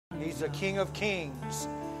He's the King of Kings.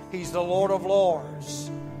 He's the Lord of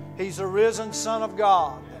Lords. He's the risen Son of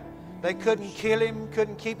God. They couldn't kill Him,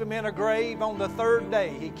 couldn't keep Him in a grave. On the third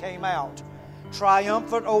day He came out,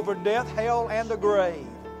 triumphant over death, hell, and the grave.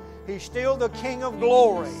 He's still the King of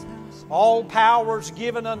glory. All power's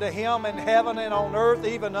given unto Him in heaven and on earth,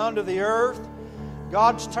 even under the earth.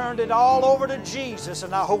 God's turned it all over to Jesus,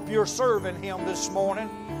 and I hope you're serving Him this morning.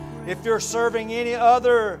 If you're serving any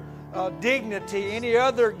other dignity, any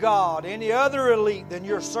other God, any other elite, then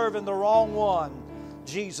you're serving the wrong one.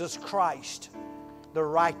 Jesus Christ, the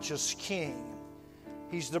righteous King.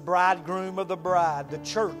 He's the bridegroom of the bride. The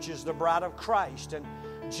church is the bride of Christ, and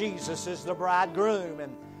Jesus is the bridegroom.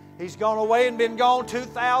 And He's gone away and been gone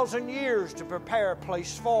 2,000 years to prepare a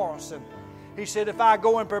place for us. And He said, if I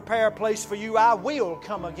go and prepare a place for you, I will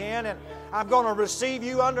come again, and I'm going to receive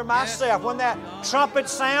you under myself. When that trumpet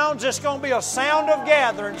sounds, it's going to be a sound of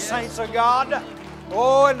gathering, saints of God.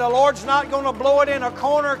 Oh, and the Lord's not going to blow it in a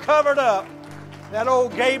corner covered up. That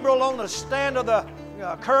old Gabriel on the stand of the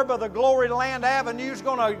curb of the Glory Land Avenue is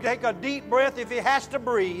going to take a deep breath if he has to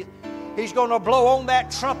breathe. He's going to blow on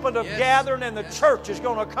that trumpet of gathering, and the church is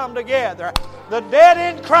going to come together. The dead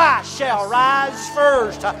in Christ shall rise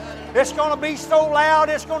first. It's going to be so loud,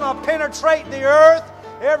 it's going to penetrate the earth.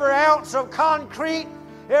 Every ounce of concrete,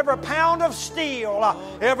 every pound of steel,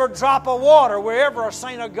 every drop of water, wherever a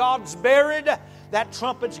saint of God's buried, that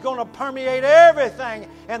trumpet's going to permeate everything,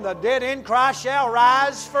 and the dead in Christ shall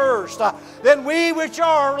rise first. Then we which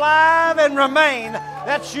are alive and remain,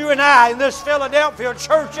 that's you and I in this Philadelphia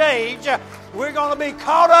church age, we're going to be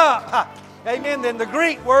caught up. Amen. Then the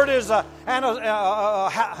Greek word is habso.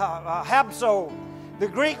 The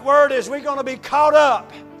Greek word is we're going to be caught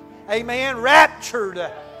up. Amen. Raptured.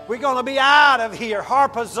 We're going to be out of here.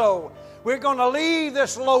 Harpazo. We're going to leave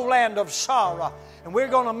this lowland of sorrow, and we're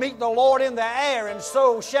going to meet the Lord in the air, and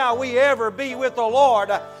so shall we ever be with the Lord.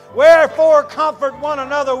 Wherefore comfort one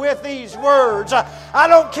another with these words. I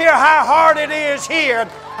don't care how hard it is here.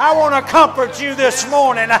 I want to comfort you this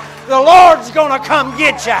morning. The Lord's going to come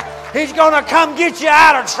get you. He's going to come get you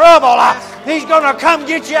out of trouble. He's going to come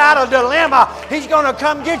get you out of dilemma. He's going to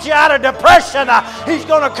come get you out of depression. He's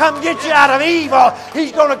going to come get you out of evil.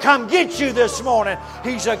 He's going to come get you this morning.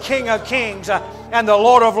 He's a King of Kings and the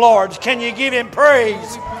Lord of Lords. Can you give Him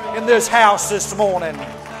praise in this house this morning?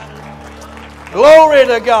 Glory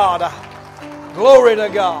to God. Glory to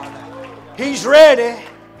God. He's ready.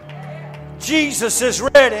 Jesus is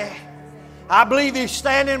ready. I believe He's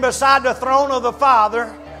standing beside the throne of the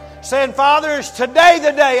Father, saying, Father, is today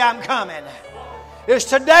the day I'm coming? Is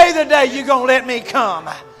today the day you're going to let me come?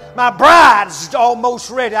 My bride's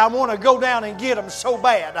almost ready. I want to go down and get them so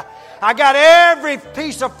bad. I got every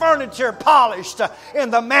piece of furniture polished in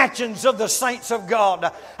the mansions of the saints of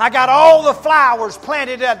God. I got all the flowers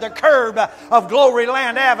planted at the curb of Glory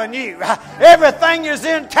Land Avenue. Everything is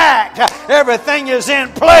intact. Everything is in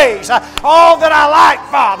place. All that I like,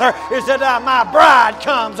 Father, is that my bride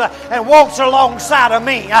comes and walks alongside of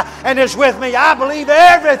me and is with me. I believe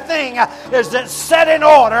everything is set in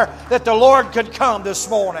order that the Lord could come this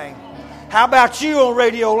morning. How about you on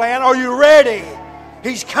Radio Land? Are you ready?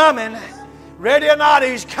 He's coming. Ready or not,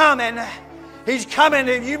 He's coming. He's coming,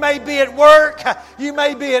 and you may be at work, you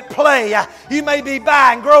may be at play, you may be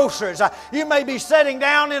buying groceries, you may be sitting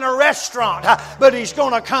down in a restaurant, but He's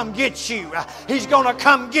going to come get you. He's going to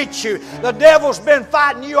come get you. The devil's been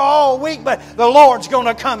fighting you all week, but the Lord's going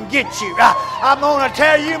to come get you. I'm going to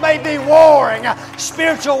tell you, you may be warring,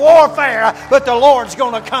 spiritual warfare, but the Lord's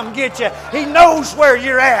going to come get you. He knows where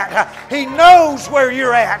you're at. He knows where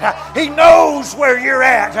you're at. He knows where you're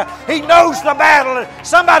at. He knows the battle.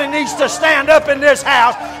 Somebody needs to stand up in this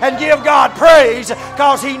house and give God praise,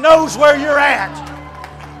 because He knows where you're at.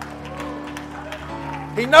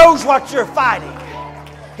 He knows what you're fighting.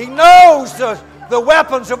 He knows the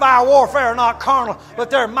weapons of our warfare are not carnal, but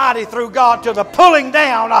they're mighty through God to the pulling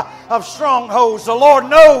down of strongholds. The Lord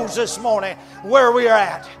knows this morning where we are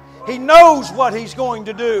at. He knows what He's going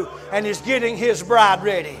to do, and He's getting His bride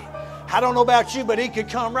ready. I don't know about you, but He could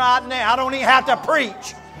come right now. I don't even have to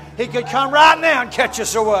preach. He could come right now and catch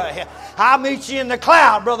us away. I'll meet you in the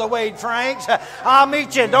cloud, Brother Wade Franks. I'll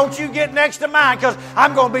meet you. Don't you get next to mine, because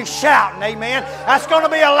I'm going to be shouting, amen. That's going to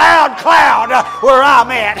be a loud cloud where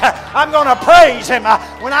I'm at. I'm going to praise Him.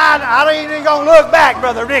 When I ain't even going to look back,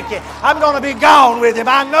 Brother Ricky. I'm going to be gone with Him.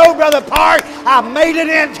 I know, Brother Park, I made it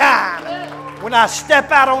in time. When I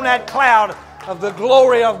step out on that cloud of the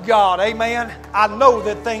glory of God, amen, I know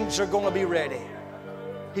that things are going to be ready.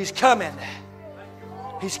 He's coming.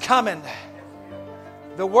 He's coming.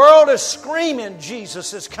 The world is screaming,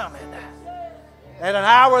 Jesus is coming. At an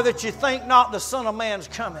hour that you think not, the Son of Man's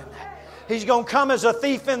coming. He's going to come as a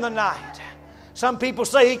thief in the night. Some people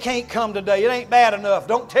say He can't come today. It ain't bad enough.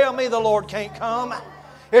 Don't tell me the Lord can't come.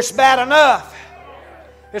 It's bad enough.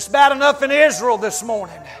 It's bad enough in Israel this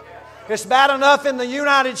morning. It's bad enough in the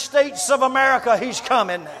United States of America. He's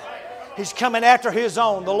coming. He's coming after His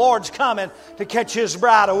own. The Lord's coming to catch His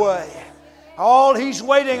bride away. All He's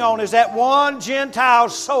waiting on is that one Gentile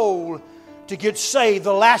soul to get saved,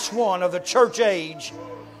 the last one of the church age.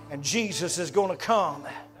 And Jesus is going to come.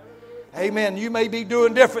 Amen. You may be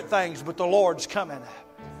doing different things, but the Lord's coming.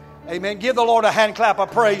 Amen. Give the Lord a hand clap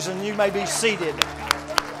of praise and you may be seated.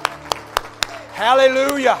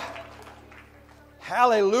 Hallelujah.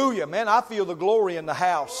 Hallelujah. Man, I feel the glory in the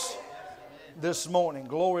house this morning.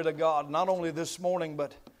 Glory to God. Not only this morning,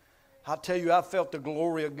 but I tell you, I felt the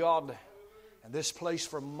glory of God in this place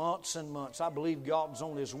for months and months. I believe God's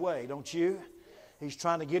on His way, don't you? He's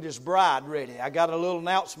trying to get His bride ready. I got a little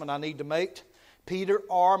announcement I need to make. Peter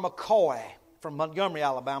R. McCoy from Montgomery,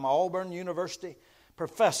 Alabama, Auburn University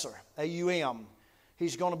professor, AUM.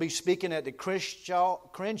 He's going to be speaking at the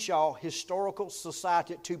Crenshaw Historical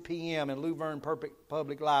Society at 2 p.m. in Luverne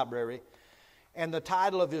Public Library. And the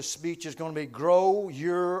title of his speech is going to be Grow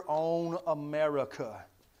Your Own America.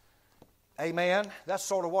 Amen. That's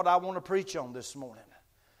sort of what I want to preach on this morning.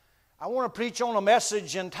 I want to preach on a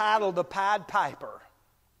message entitled The Pied Piper.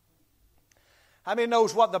 How many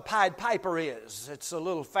knows what the Pied Piper is? It's a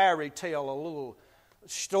little fairy tale, a little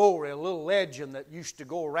story, a little legend that used to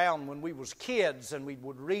go around when we was kids, and we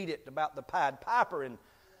would read it about the Pied Piper. And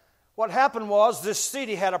what happened was this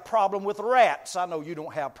city had a problem with rats. I know you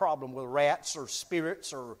don't have a problem with rats or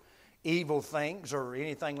spirits or evil things or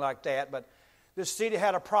anything like that, but this city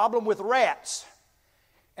had a problem with rats.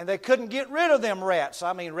 And they couldn't get rid of them rats.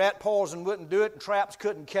 I mean, rat poison wouldn't do it, and traps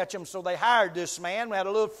couldn't catch them, so they hired this man who had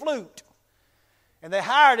a little flute. And they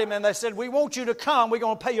hired him, and they said, we want you to come. We're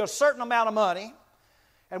going to pay you a certain amount of money.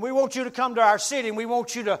 And we want you to come to our city, and we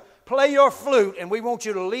want you to play your flute, and we want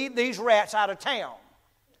you to lead these rats out of town.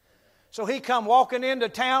 So he come walking into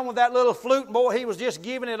town with that little flute, and boy, he was just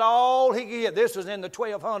giving it all he could get. This was in the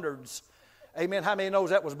 1200s. Amen. How many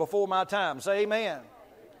knows that was before my time? Say amen.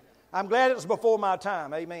 I'm glad it was before my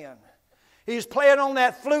time. Amen. He was playing on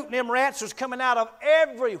that flute, and them rats was coming out of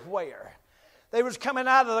everywhere. They was coming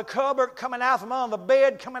out of the cupboard, coming out from under the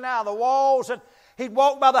bed, coming out of the walls. And he'd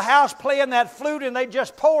walk by the house playing that flute, and they'd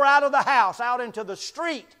just pour out of the house, out into the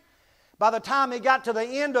street. By the time he got to the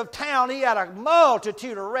end of town, he had a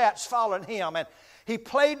multitude of rats following him. And he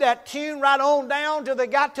played that tune right on down till they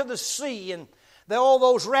got to the sea. And all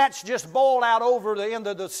those rats just boiled out over the end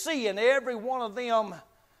of the sea, and every one of them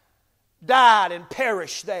died and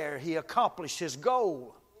perished there. He accomplished his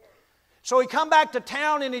goal. So he come back to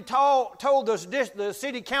town, and he told the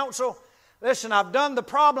city council, listen, I've done the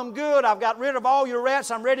problem good. I've got rid of all your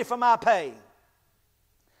rats. I'm ready for my pay.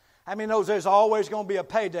 How many knows there's always going to be a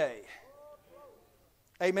payday?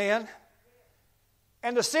 Amen.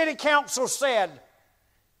 And the city council said,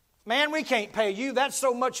 man, we can't pay you. That's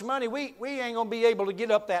so much money. We ain't going to be able to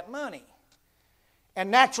get up that money.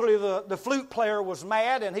 And naturally the flute player was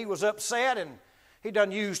mad, and he was upset, and he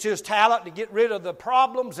done used his talent to get rid of the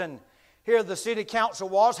problems. And here the city council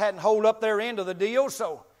hadn't hold up their end of the deal.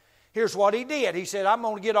 So here's what he did. He said, I'm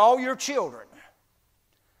going to get all your children.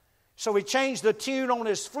 So he changed the tune on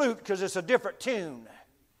his flute because it's a different tune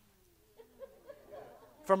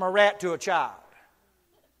from a rat to a child.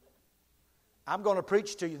 I'm going to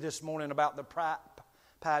preach to you this morning about the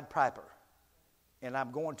Pied Piper. And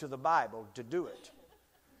I'm going to the Bible to do it.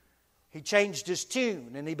 He changed his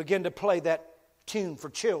tune, and he began to play that tune for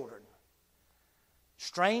children.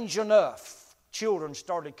 Strange enough, children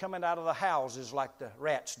started coming out of the houses like the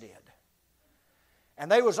rats did.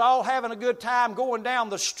 And they was all having a good time going down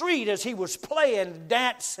the street as he was playing,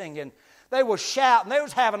 dancing, and they was shouting. They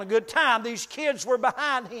was having a good time. These kids were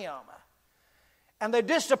behind him. And they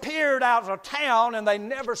disappeared out of town, and they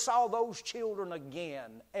never saw those children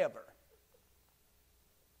again, ever.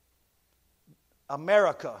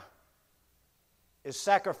 America is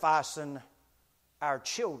sacrificing our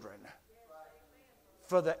children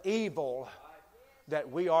for the evil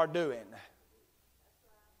that we are doing.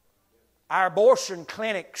 Our abortion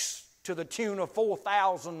clinics, to the tune of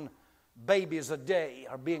 4,000 babies a day,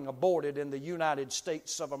 are being aborted in the United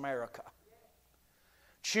States of America.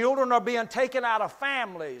 Children are being taken out of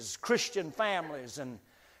families, Christian families, and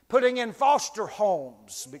putting in foster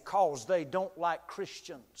homes because they don't like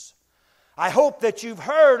Christians. I hope that you've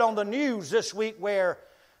heard on the news this week where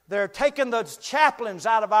they're taking the chaplains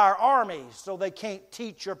out of our army so they can't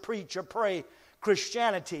teach or preach or pray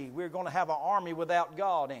Christianity. We're going to have an army without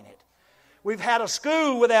God in it. We've had a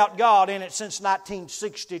school without God in it since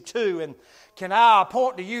 1962. And can I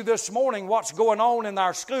point to you this morning what's going on in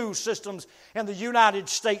our school systems in the United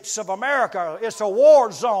States of America? It's a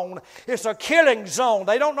war zone. It's a killing zone.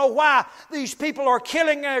 They don't know why these people are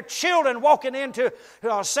killing their children, walking into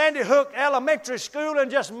Sandy Hook Elementary School and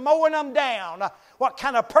just mowing them down. What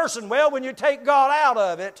kind of person? Well, when you take God out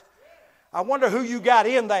of it, I wonder who you got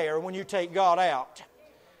in there when you take God out.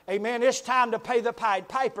 Amen. It's time to pay the Pied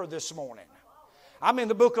Piper this morning. I'm in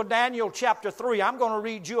the book of Daniel chapter 3. I'm going to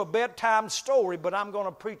read you a bedtime story, but I'm going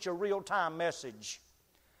to preach a real-time message.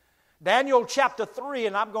 Daniel chapter 3,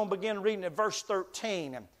 and I'm going to begin reading at verse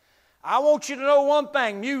 13. And I want you to know one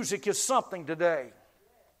thing. Music is something today.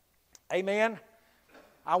 Amen.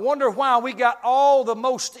 I wonder why we got all the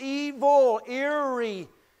most evil, eerie,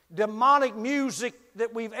 demonic music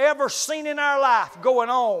that we've ever seen in our life going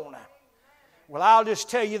on. Well, I'll just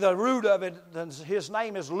tell you the root of it. His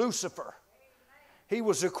name is Lucifer. He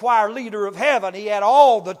was the choir leader of heaven. He had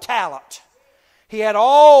all the talent. He had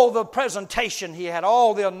all the presentation. He had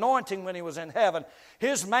all the anointing when he was in heaven.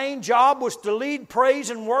 His main job was to lead praise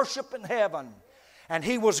and worship in heaven. And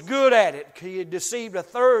he was good at it. He had deceived a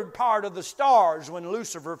third part of the stars when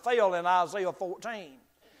Lucifer fell in Isaiah 14.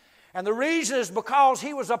 And the reason is because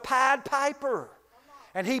he was a Pied Piper.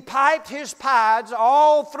 And he piped his pies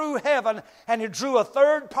all through heaven, and he drew a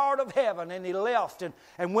third part of heaven, and he left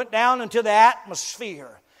and went down into the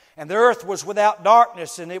atmosphere. And the earth was without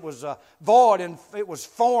darkness, and it was void, and it was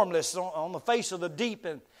formless on the face of the deep.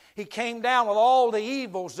 And he came down with all the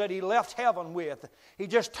evils that he left heaven with. He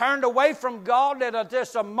just turned away from God at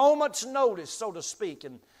just a moment's notice, so to speak.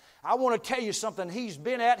 And I want to tell you something. He's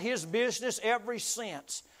been at his business ever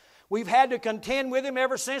since. We've had to contend with him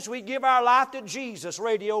ever since we give our life to Jesus,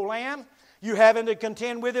 Radio Land. You're having to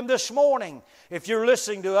contend with him this morning if you're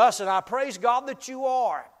listening to us, and I praise God that you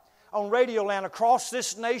are. On Radio Land across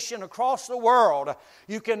this nation, across the world,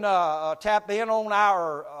 you can tap in on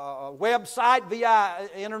our website via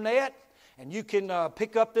internet, and you can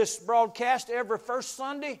pick up this broadcast every first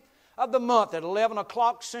Sunday of the month at 11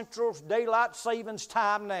 o'clock Central Daylight Savings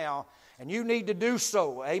Time now. And you need to do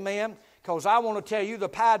so, amen. Because I want to tell you the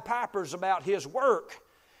Pied Piper's about his work.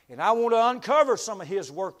 And I want to uncover some of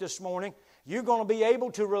his work this morning. You're going to be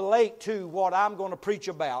able to relate to what I'm going to preach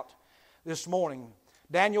about this morning.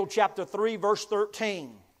 Daniel chapter 3, verse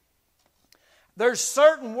 13. There's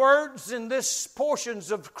certain words in this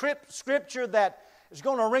portions of Scripture that is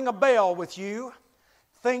going to ring a bell with you.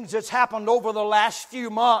 Things that's happened over the last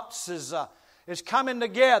few months is coming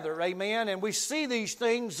together, amen. And we see these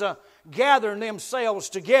things gathering themselves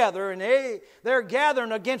together, and they're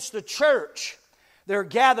gathering against the church. They're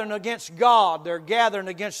gathering against God. They're gathering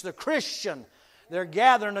against the Christian. They're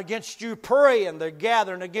gathering against you praying. They're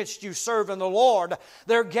gathering against you serving the Lord.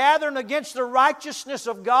 They're gathering against the righteousness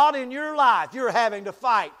of God in your life. You're having to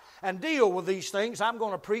fight and deal with these things I'm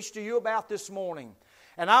going to preach to you about this morning.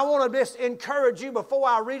 And I want to just encourage you before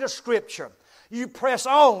I read a scripture. You press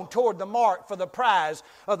on toward the mark for the prize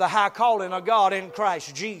of the high calling of God in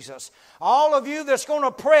Christ Jesus. All of you that's going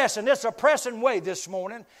to press, and it's a pressing way this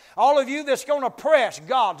morning, all of you that's going to press,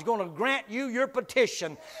 God's going to grant you your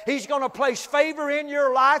petition. He's going to place favor in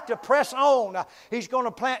your life to press on. He's going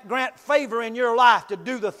to grant favor in your life to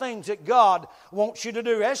do the things that God wants you to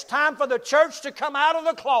do. It's time for the church to come out of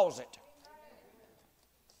the closet.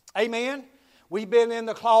 Amen. We've been in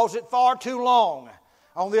the closet far too long.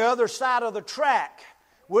 On the other side of the track,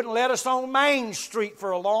 wouldn't let us on Main Street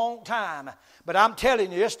for a long time. But I'm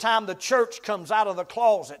telling you, it's time the church comes out of the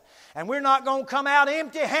closet. And we're not going to come out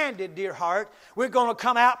empty-handed, dear heart. We're going to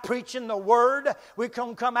come out preaching the Word. We're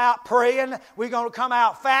going to come out praying. We're going to come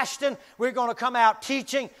out fasting. We're going to come out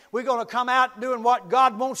teaching. We're going to come out doing what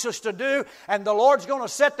God wants us to do. And the Lord's going to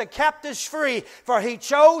set the captives free. For He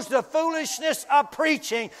chose the foolishness of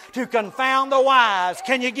preaching to confound the wise.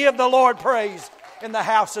 Can you give the Lord praise in the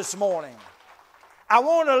house this morning? I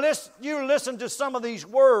want you to listen to some of these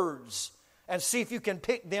words and see if you can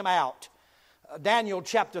pick them out. Daniel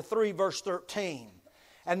chapter 3, verse 13.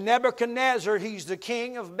 And Nebuchadnezzar, he's the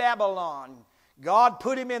king of Babylon. God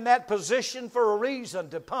put him in that position for a reason,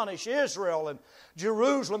 to punish Israel and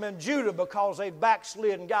Jerusalem and Judah because they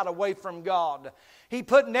backslid and got away from God. He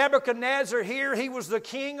put Nebuchadnezzar here. He was the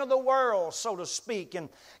king of the world, so to speak. And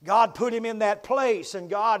God put him in that place. And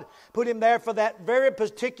God put him there for that very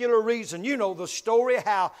particular reason. You know the story,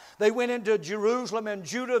 how they went into Jerusalem and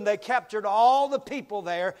Judah and they captured all the people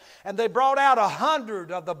there. And they brought out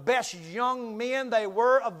 100 of the best young men they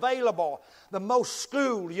were available. The most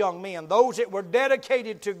schooled young men. Those that were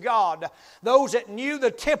dedicated to God. Those that knew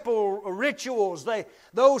the temple rituals.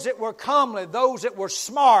 Those that were comely. Those that were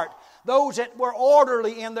smart. those that were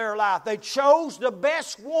orderly in their life. They chose the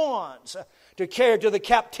best ones to carry to the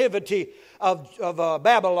captivity of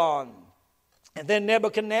Babylon. And then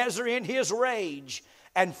Nebuchadnezzar, in his rage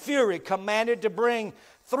and fury, commanded to bring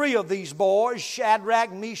 3 of these boys,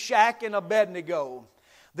 Shadrach, Meshach, and Abednego.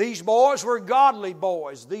 These boys were godly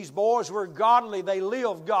boys. These boys were godly. They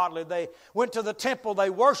lived godly. They went to the temple. They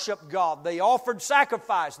worshiped God. They offered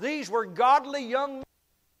sacrifice. These were godly young men.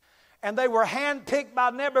 And they were handpicked by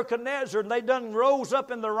Nebuchadnezzar, and they done rose up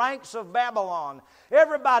in the ranks of Babylon.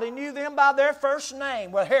 Everybody knew them by their first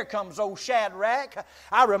name. Well, here comes old Shadrach.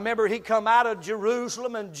 I remember he come out of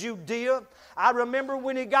Jerusalem and Judea. I remember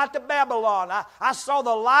when he got to Babylon, I saw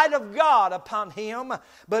the light of God upon him,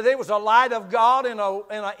 but it was a light of God in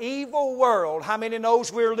an evil world. How many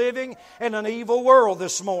knows we're living in an evil world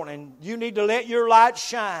this morning? You need to let your light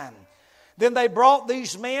shine. Then they brought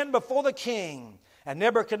these men before the king. And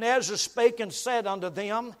Nebuchadnezzar spake and said unto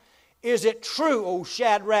them, Is it true, O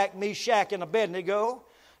Shadrach, Meshach, and Abednego?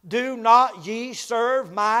 Do not ye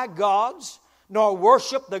serve my gods, nor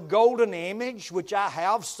worship the golden image which I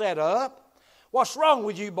have set up? What's wrong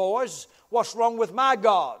with you boys? What's wrong with my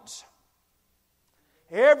gods?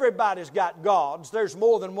 Everybody's got gods. There's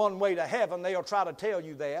more than one way to heaven. They'll try to tell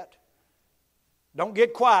you that. Don't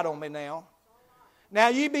get quiet on me now. Now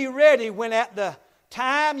you be ready when at the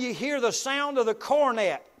time you hear the sound of the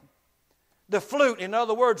cornet, the flute. In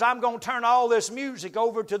other words, I'm going to turn all this music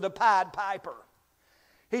over to the Pied Piper.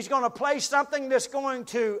 He's going to play something that's going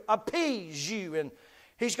to appease you, and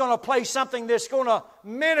he's going to play something that's going to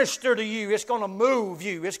minister to you. It's going to move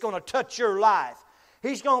you. It's going to touch your life.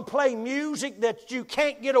 He's going to play music that you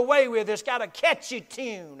can't get away with. It's got a catchy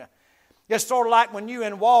tune. It's sort of like when you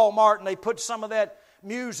in Walmart and they put some of that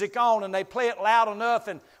music on and they play it loud enough,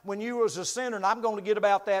 and when you was a sinner, and I'm going to get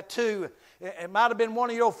about that too, it might have been one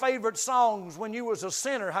of your favorite songs when you was a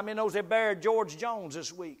sinner. How many knows they buried George Jones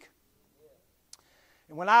this week?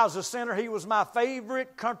 And when I was a sinner, he was my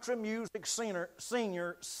favorite country music singer.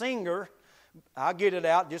 I'll get it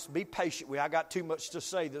out, just be patient with me. I got too much to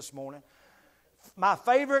say this morning. My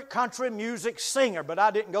favorite country music singer, but I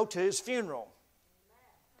didn't go to his funeral.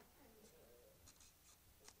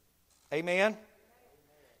 Amen?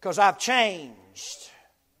 Because I've changed.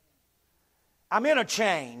 I'm in a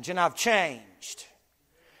change, and I've changed.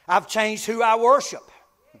 I've changed who I worship.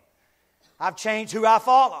 I've changed who I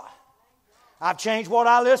follow. I've changed what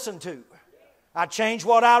I listen to. I've changed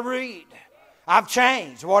what I read. I've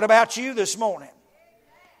changed. What about you this morning?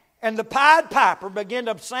 And the Pied Piper began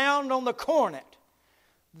to sound on the cornet,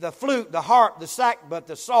 the flute, the harp, the sackbut,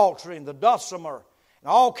 the psaltery, and the dulcimer, and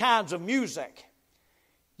all kinds of music.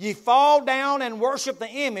 Ye fall down and worship the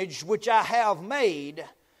image which I have made.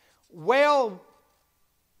 Well,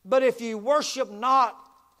 but if ye worship not,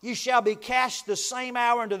 ye shall be cast the same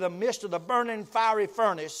hour into the midst of the burning fiery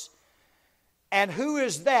furnace. And who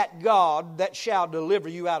is that God that shall deliver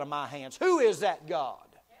you out of my hands? Who is that God?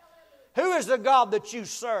 Who is the God that you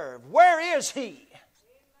serve? Where is He?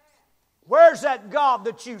 Where's that God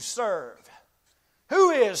that you serve? Who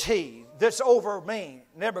is He that's over me?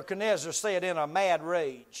 Nebuchadnezzar said in a mad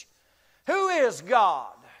rage. Who is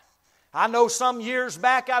God? I know some years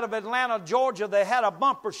back out of Atlanta, Georgia, they had a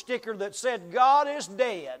bumper sticker that said, God is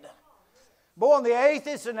dead. Boy, and the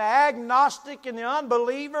atheists and the agnostic and the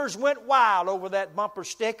unbelievers went wild over that bumper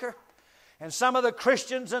sticker. And some of the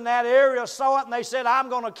Christians in that area saw it and they said, I'm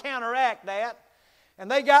going to counteract that.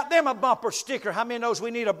 And they got them a bumper sticker. How many knows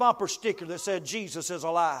we need a bumper sticker that said Jesus is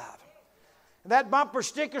alive? That bumper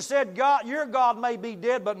sticker said, God, your God may be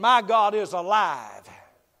dead, but my God is alive.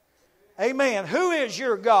 Amen. Who is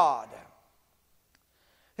your God?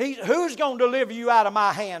 Who's going to deliver you out of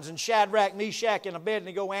my hands? And Shadrach, Meshach, and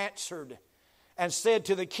Abednego answered and said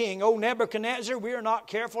to the king, O Nebuchadnezzar, we are not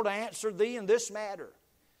careful to answer thee in this matter.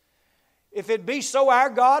 If it be so,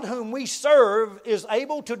 our God whom we serve is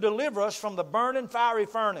able to deliver us from the burning fiery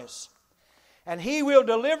furnace. And He will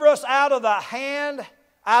deliver us out of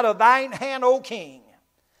thine hand, O king.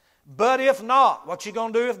 But if not, what you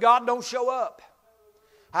going to do if God don't show up?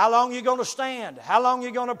 How long are you going to stand? How long are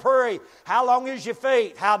you going to pray? How long is your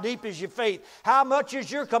faith? How deep is your faith? How much is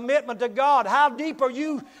your commitment to God? How deep are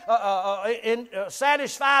you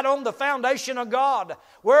satisfied on the foundation of God?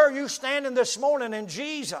 Where are you standing this morning in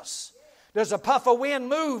Jesus? Does a puff of wind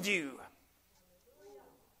move you?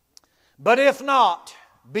 But if not,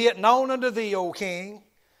 be it known unto thee, O king,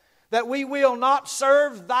 that we will not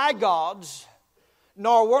serve thy gods,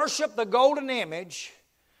 nor worship the golden image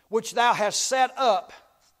which thou hast set up.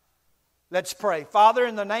 Let's pray. Father,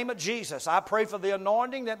 in the name of Jesus, I pray for the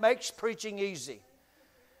anointing that makes preaching easy.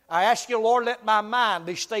 I ask you, Lord, let my mind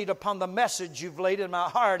be stayed upon the message you've laid in my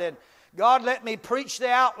heart. And God, let me preach the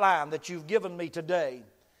outline that you've given me today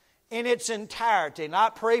in its entirety. And I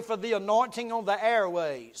pray for the anointing on the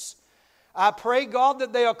airways. I pray, God,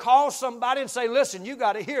 that they'll call somebody and say, listen, you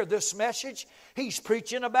got to hear this message. He's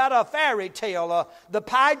preaching about a fairy tale, the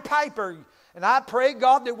Pied Piper. And I pray,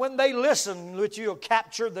 God, that when they listen, that you'll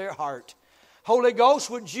capture their heart. Holy Ghost,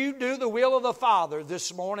 would you do the will of the Father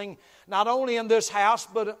this morning, not only in this house,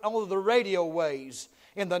 but on the radio ways,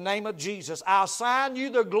 in the name of Jesus. I assign you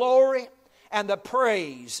the glory and the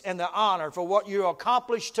praise and the honor for what you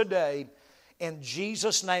accomplished today. In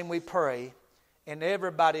Jesus' name we pray. And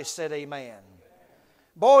everybody said amen.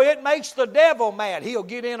 Boy, it makes the devil mad. He'll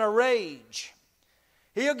get in a rage.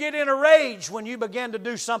 He'll get in a rage when you begin to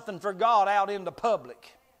do something for God out in the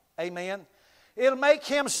public. Amen. It'll make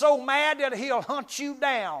him so mad that he'll hunt you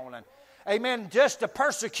down. And, amen, just to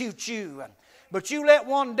persecute you. But you let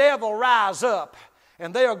one devil rise up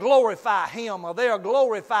and they'll glorify him or they'll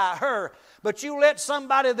glorify her. But you let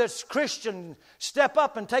somebody that's Christian step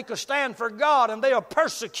up and take a stand for God and they'll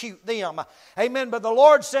persecute them. Amen. But the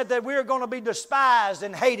Lord said that we're going to be despised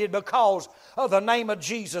and hated because of the name of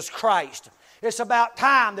Jesus Christ. It's about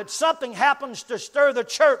time that something happens to stir the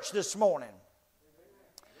church this morning.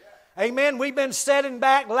 Amen. We've been sitting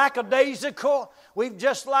back lackadaisical. We've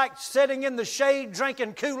just like sitting in the shade,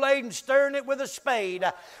 drinking Kool-Aid and stirring it with a spade.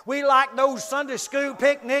 We like those Sunday school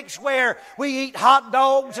picnics where we eat hot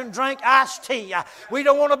dogs and drink iced tea. We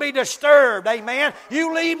don't want to be disturbed. Amen.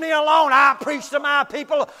 You leave me alone. I preach to my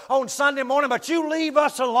people on Sunday morning, but you leave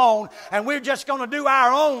us alone and we're just going to do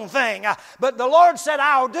our own thing. But the Lord said,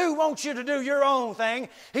 I want you to do your own thing.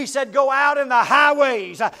 He said, go out in the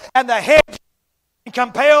highways and the hedges.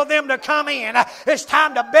 Compel them to come in. It's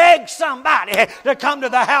time to beg somebody to come to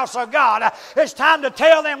the house of God. It's time to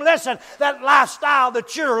tell them, listen, that lifestyle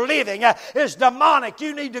that you're living is demonic.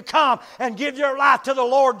 You need to come and give your life to the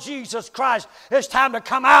Lord Jesus Christ. It's time to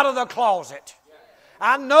come out of the closet.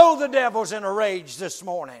 I know the devil's in a rage this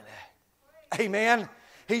morning. Amen.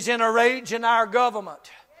 He's in a rage in our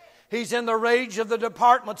government. He's in the rage of the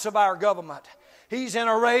departments of our government. He's in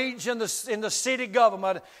a rage in the city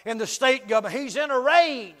government, in the state government. He's in a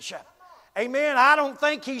rage. Amen. I don't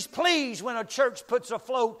think he's pleased when a church puts a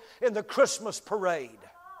float in the Christmas parade.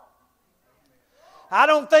 I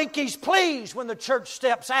don't think he's pleased when the church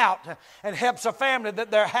steps out and helps a family that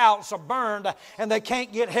their house are burned and they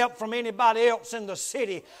can't get help from anybody else in the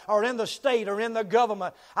city or in the state or in the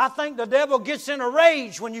government. I think the devil gets in a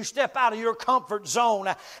rage when you step out of your comfort zone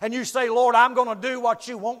and you say, Lord, I'm going to do what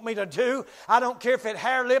you want me to do. I don't care if it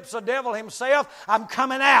hair lips the devil himself. I'm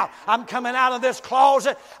coming out. I'm coming out of this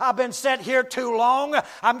closet. I've been set here too long.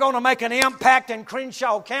 I'm going to make an impact in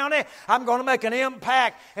Crenshaw County. I'm going to make an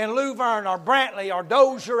impact in Luverne or Brantley or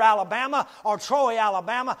Dozier, Alabama, or Troy,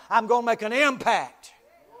 Alabama. I'm going to make an impact.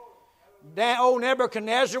 Old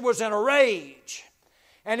Nebuchadnezzar was in a rage.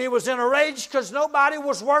 And he was in a rage because nobody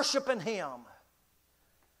was worshiping him.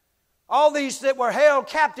 All these that were held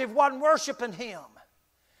captive wasn't worshiping him.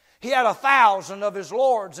 He had 1,000 of his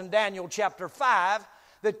lords in Daniel chapter 5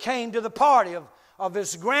 that came to the party of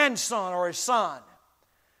his grandson or his son.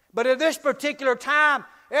 But at this particular time,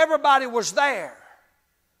 everybody was there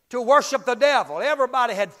to worship the devil.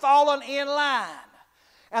 Everybody had fallen in line.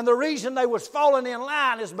 And the reason they was falling in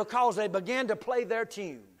line is because they began to play their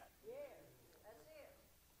tune.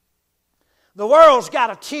 The world's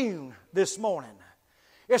got a tune this morning.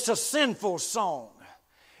 It's a sinful song.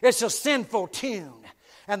 It's a sinful tune.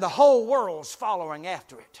 And the whole world's following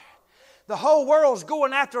after it. The whole world's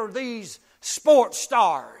going after these sports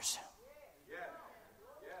stars.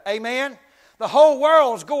 Amen? The whole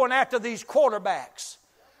world's going after these quarterbacks.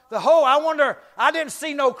 I didn't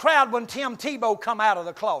see no crowd when Tim Tebow come out of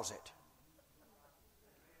the closet.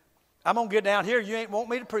 I'm going to get down here. You ain't want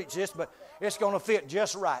me to preach this, but it's going to fit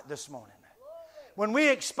just right this morning. When we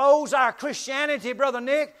expose our Christianity, Brother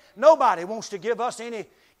Nick, nobody wants to give us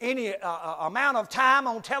any amount of time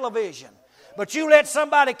on television. But you let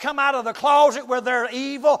somebody come out of the closet where they're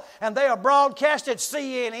evil and they are broadcasted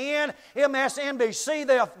CNN, MSNBC,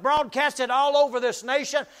 they are broadcasted all over this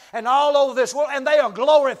nation and all over this world, and they are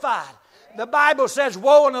glorified. The Bible says,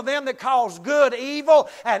 woe unto them that calls good evil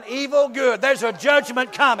and evil good. There's a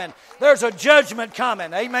judgment coming. There's a judgment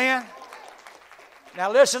coming. Amen?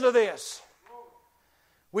 Now listen to this.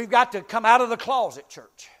 We've got to come out of the closet,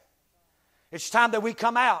 church. It's time that we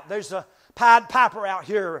come out. There's a Pied Piper out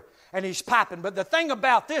here and he's piping. But the thing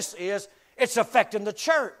about this is it's affecting the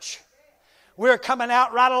church. We're coming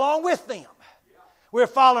out right along with them. We're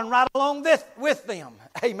following right along with them.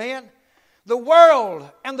 Amen. The world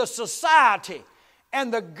and the society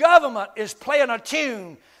and the government is playing a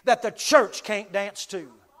tune that the church can't dance to.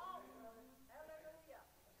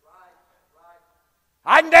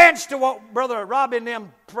 I can dance to what Brother Robbie and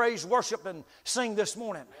them praise, worship, and sing this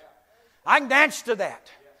morning. I can dance to that.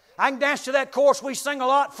 I can dance to that chorus we sing a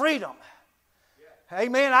lot, freedom.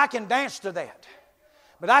 Amen. I can dance to that.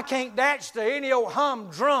 But I can't dance to any old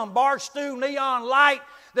humdrum, bar stool, neon light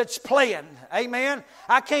that's playing. Amen.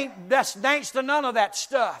 I can't dance to none of that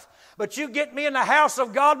stuff. But you get me in the house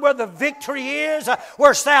of God where the victory is,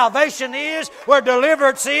 where salvation is, where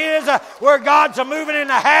deliverance is, where God's moving in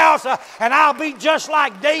the house, and I'll be just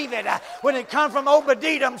like David when it comes from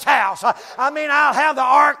Obed-Edom's house. I'll have the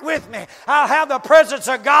ark with me. I'll have the presence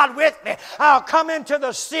of God with me. I'll come into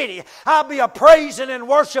the city. I'll be a praising and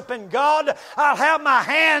worshiping God. I'll have my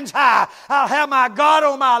hands high. I'll have my God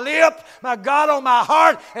on my lip, my God on my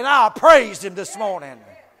heart, and I'll praise Him this morning.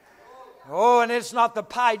 Oh, and it's not the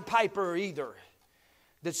Pied Piper either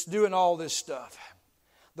that's doing all this stuff.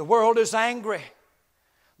 The world is angry.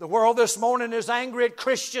 The world this morning is angry at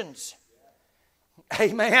Christians.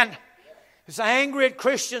 Amen. It's angry at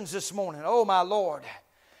Christians this morning. Oh, my Lord.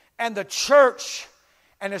 And the church,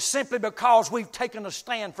 and it's simply because we've taken a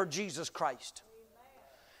stand for Jesus Christ.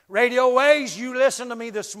 Radio Ways, you listen to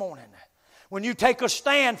me this morning. When you take a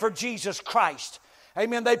stand for Jesus Christ,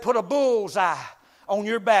 amen, they put a bullseye on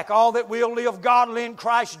your back. All that will live godly in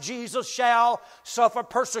Christ Jesus shall suffer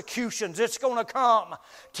persecutions. It's going to come.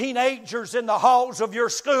 Teenagers in the halls of your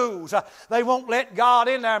schools, they won't let God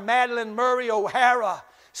in there. Madeline Murray O'Hara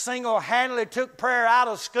single-handedly took prayer out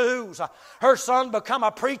of schools. Her son become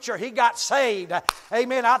a preacher. He got saved.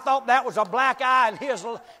 Amen. I thought that was a black eye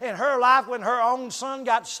in her life when her own son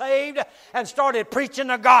got saved and started preaching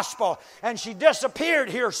the gospel. And she disappeared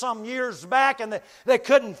here some years back, and they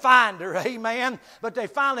couldn't find her. Amen. But they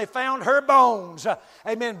finally found her bones.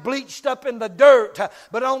 Amen. Bleached up in the dirt.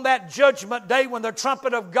 But on that judgment day when the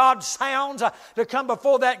trumpet of God sounds to come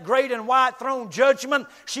before that great and white throne judgment,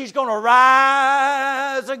 she's going to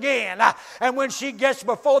rise again. And when she gets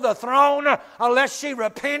before the throne, unless she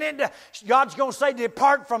repented, God's going to say,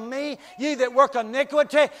 "Depart from me, ye that work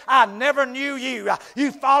iniquity. I never knew you."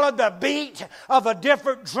 You followed the beat of a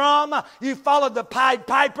different drum. You followed the Pied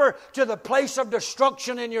Piper to the place of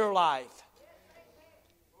destruction in your life.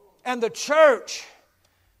 And the church,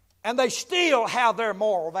 and they still have their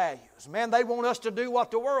moral values. Man, they want us to do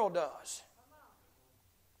what the world does.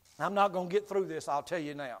 I'm not going to get through this, I'll tell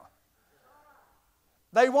you now.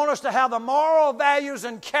 They want us to have the moral values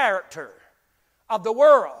and character of the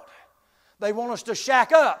world. They want us to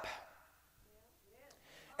shack up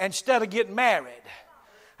instead of getting married.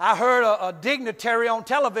 I heard a dignitary on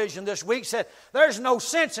television this week said, there's no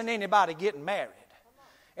sense in anybody getting married.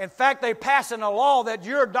 In fact, they're passing a law that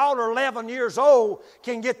your daughter, 11 years old,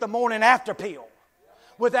 can get the morning after pill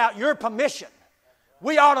without your permission.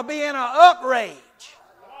 We ought to be in an outrage.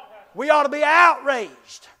 We ought to be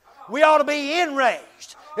outraged. We ought to be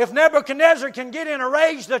enraged. If Nebuchadnezzar can get in a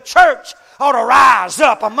rage, the church ought to rise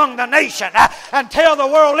up among the nation and tell the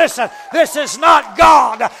world, listen, this is not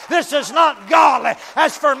God. This is not godly.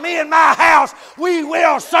 As for me and my house, we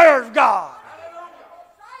will serve God.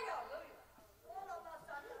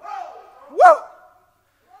 Woo!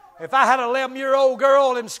 If I had an 11-year-old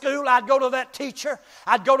girl in school, I'd go to that teacher.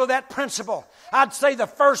 I'd go to that principal. I'd say the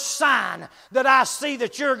first sign that I see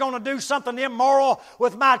that you're going to do something immoral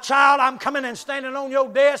with my child, I'm coming and standing on your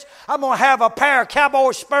desk. I'm going to have a pair of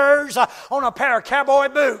cowboy spurs on a pair of cowboy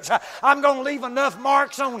boots. I'm going to leave enough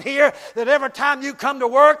marks on here that every time you come to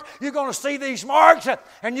work, you're going to see these marks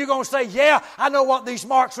and you're going to say, yeah, I know what these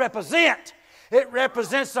marks represent. It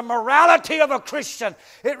represents the morality of a Christian.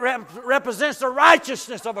 It represents the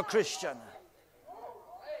righteousness of a Christian.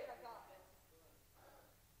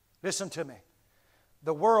 Listen to me.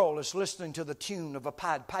 The world is listening to the tune of a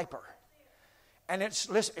Pied Piper. And it's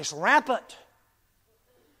rampant.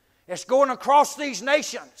 It's going across these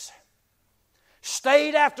nations.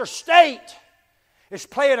 State after state is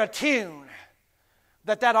playing a tune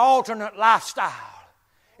that alternate lifestyle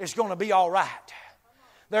is going to be all right.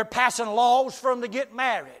 They're passing laws for them to get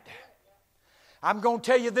married. I'm going to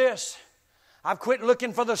tell you this. I've quit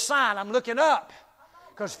looking for the sign. I'm looking up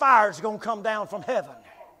because fire's going to come down from heaven.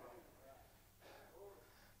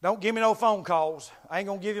 Don't give me no phone calls. I ain't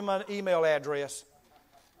going to give you my email address.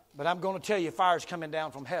 But I'm going to tell you fire's coming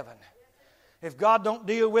down from heaven. If God don't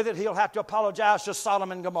deal with it, He'll have to apologize to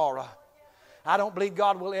Sodom and Gomorrah. I don't believe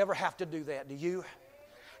God will ever have to do that. Do you?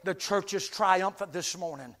 The church is triumphant this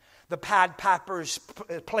morning. The Pied Piper is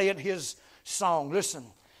playing his song. Listen,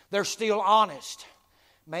 they're still honest.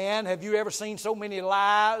 Man, have you ever seen so many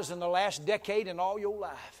lies in the last decade in all your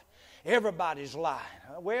life? Everybody's lying.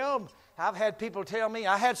 Well, I've had people tell me,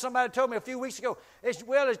 I had somebody tell me a few weeks ago,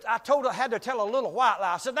 I had to tell a little white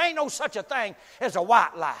lie. I said, there ain't no such a thing as a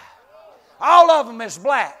white lie. All of them is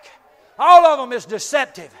black. All of them is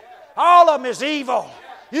deceptive. All of them is evil.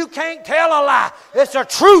 You can't tell a lie. It's the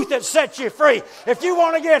truth that sets you free. If you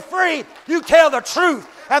want to get free, you tell the truth,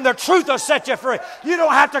 and the truth will set you free. You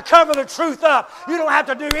don't have to cover the truth up. You don't have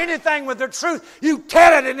to do anything with the truth. You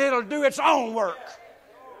tell it, and it'll do its own work.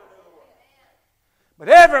 But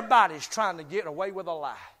everybody's trying to get away with a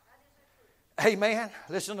lie. Amen?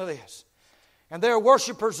 Listen to this. And they're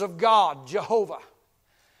worshipers of God, Jehovah.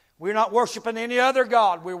 We're not worshiping any other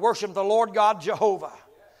God. We're worshiping the Lord God, Jehovah.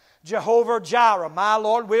 Jehovah Jireh, my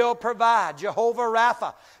Lord will provide. Jehovah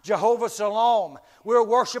Rapha, Jehovah Shalom. We're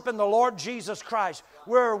worshiping the Lord Jesus Christ.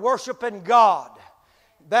 We're worshiping God.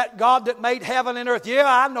 That God that made heaven and earth. Yeah,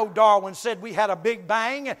 I know Darwin said we had a big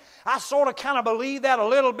bang. I sort of kind of believe that a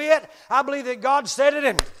little bit. I believe that God said it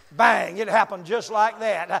and bang, it happened just like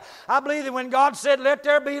that. I believe that when God said, let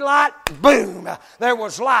there be light, boom, there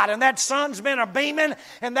was light. And that sun's been a-beaming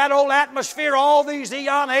in that old atmosphere all these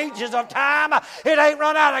eon ages of time. It ain't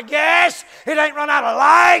run out of gas. It ain't run out of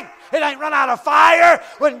light. It ain't run out of fire.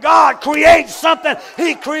 When God creates something,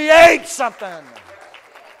 He creates something.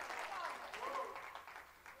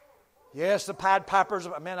 Yes, the Pied Pipers,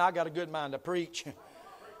 man, I got a good mind to preach.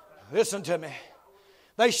 Listen to me.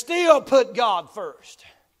 They still put God first.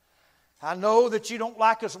 I know that you don't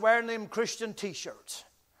like us wearing them Christian t-shirts.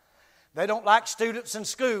 They don't like students in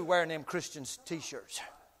school wearing them Christian t-shirts.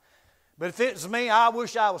 But if it's me, I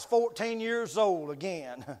wish I was 14 years old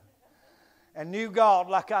again and knew God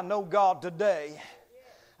like I know God today.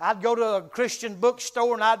 I'd go to a Christian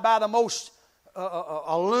bookstore and I'd buy the most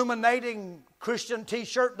illuminating Christian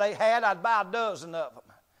t-shirt they had. I'd buy a dozen of them.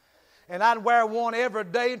 And I'd wear one every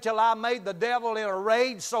day until I made the devil in a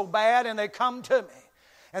rage so bad, and they come to me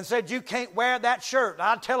and said, you can't wear that shirt. And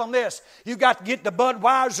I'd tell them this, you got to get the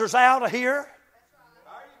Budweisers out of here.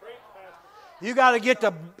 You got to get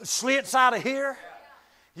the slits out of here.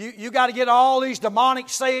 You got to get all these demonic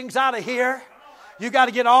sayings out of here. You got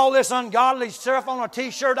to get all this ungodly stuff on a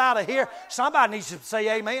t-shirt out of here. Somebody needs to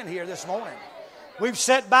say amen here this morning. We've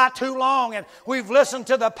sat by too long and we've listened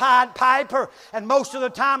to the Pied Piper. And most of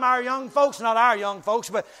the time our young folks, not our young folks,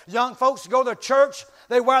 but young folks go to church,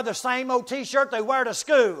 they wear the same old t-shirt they wear to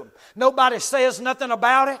school. Nobody says nothing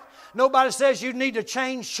about it. Nobody says you need to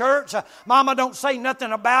change shirts. Mama don't say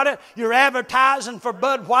nothing about it. You're advertising for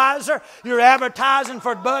Budweiser. You're advertising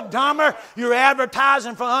for Bud Dummer. You're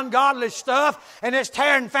advertising for ungodly stuff. And it's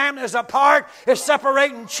tearing families apart. It's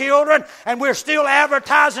separating children. And we're still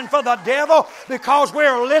advertising for the devil because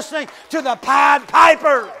we're listening to the Pied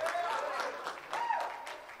Piper.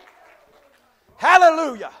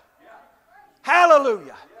 Hallelujah.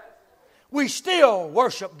 Hallelujah. We still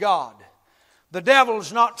worship God. The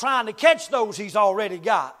devil's not trying to catch those he's already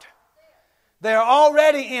got. They're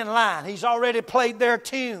already in line. He's already played their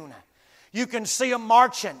tune. You can see them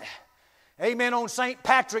marching. Amen, on St.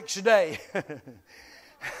 Patrick's Day.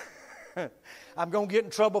 I'm going to get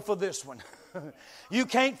in trouble for this one. You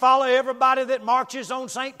can't follow everybody that marches on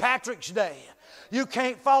St. Patrick's Day. You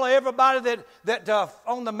can't follow everybody that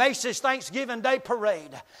on the Macy's Thanksgiving Day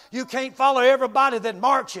parade. You can't follow everybody that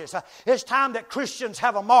marches. It's time that Christians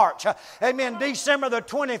have a march. Amen. December the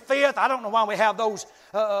 25th. I don't know why we have those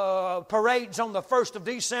parades on the 1st of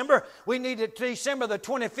December. We need it December the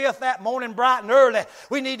 25th that morning bright and early.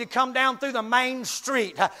 We need to come down through the main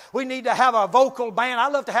street. We need to have a vocal band.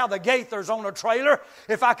 I'd love to have the Gaithers on a trailer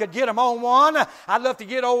if I could get them on one. I'd love to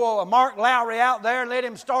get old Mark Lowry out there and let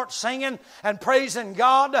him start singing and praising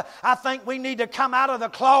God. I think we need to come out of the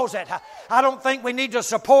closet. I don't think we need to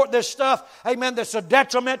support this stuff, amen, that's a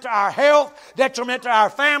detriment to our health, detriment to our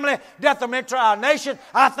family, detriment to our nation.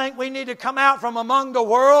 I think we need to come out from among the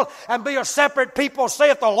world and be a separate people,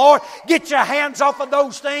 saith the Lord. Get your hands off of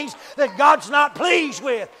those things that God's not pleased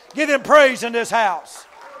with. Give Him praise in this house.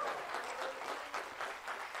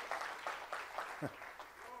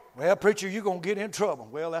 Well, preacher, you're going to get in trouble.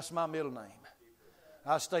 Well, that's my middle name.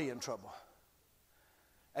 I stay in trouble.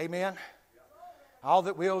 Amen. All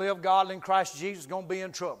that will live godly in Christ Jesus is going to be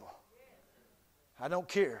in trouble. I don't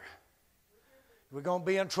care. We're going to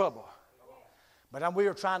be in trouble. But we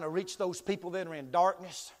are trying to reach those people that are in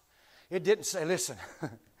darkness. It didn't say, listen,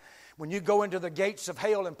 when you go into the gates of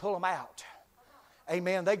hell and pull them out,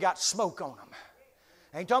 amen, they got smoke on them.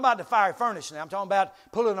 I ain't talking about the fiery furnace now. I'm talking about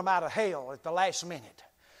pulling them out of hell at the last minute.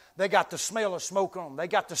 They got the smell of smoke on them. They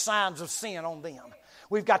got the signs of sin on them.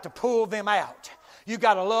 We've got to pull them out. You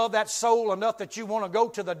got to love that soul enough that you want to go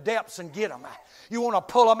to the depths and get them. You want to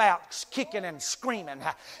pull them out, kicking and screaming.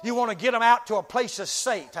 You want to get them out to a place of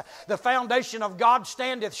safe. The foundation of God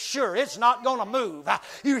standeth sure. It's not going to move.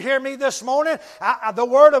 You hear me this morning? The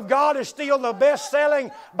Word of God is still the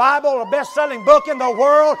best-selling Bible, the best-selling book in the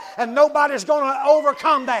world, and nobody's going to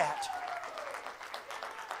overcome that.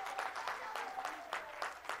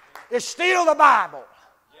 It's still the Bible.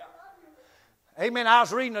 Amen. I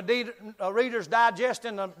was reading a Reader's Digest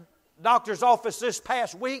in the doctor's office this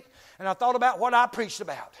past week, and I thought about what I preached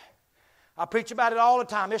about. I preach about it all the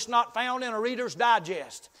time. It's not found in a Reader's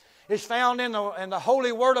Digest. It's found in the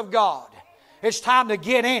Holy Word of God. It's time to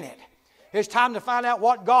get in it. It's time to find out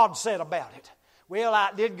what God said about it.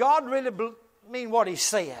 Well, did God really mean what He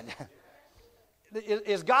said?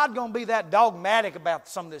 Is God going to be that dogmatic about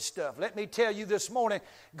some of this stuff? Let me tell you this morning,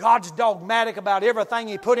 God's dogmatic about everything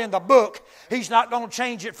He put in the book. He's not going to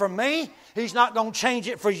change it for me. He's not going to change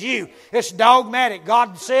it for you. It's dogmatic.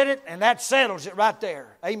 God said it, and that settles it right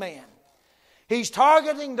there. Amen. He's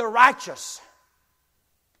targeting the righteous.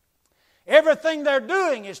 Everything they're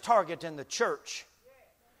doing is targeting the church.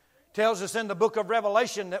 Tells us in the book of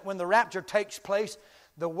Revelation that when the rapture takes place,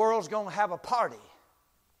 the world's going to have a party.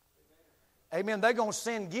 Amen. They're going to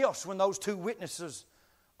send gifts when those two witnesses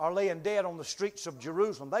are laying dead on the streets of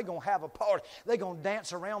Jerusalem. They're going to have a party. They're going to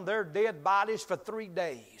dance around their dead bodies for 3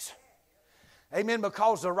 days. Amen.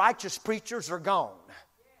 Because the righteous preachers are gone.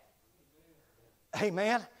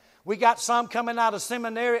 Amen. We got some coming out of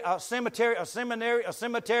cemetery. It's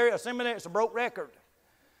a broke record.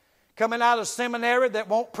 Coming out of seminary that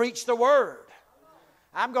won't preach the Word.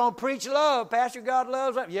 I'm going to preach love. Pastor, God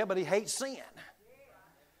loves that. Yeah, but He hates sin.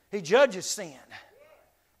 He judges sin.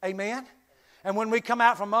 Amen. And when we come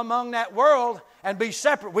out from among that world and be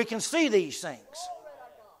separate, we can see these things.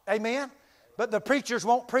 Amen. But the preachers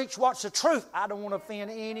won't preach what's the truth. I don't want to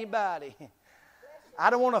offend anybody. I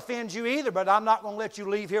don't want to offend you either, but I'm not going to let you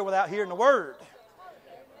leave here without hearing the Word.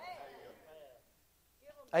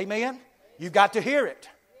 Amen. You've got to hear it.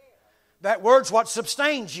 That Word's what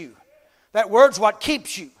sustains you. That Word's what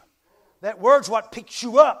keeps you. That Word's what picks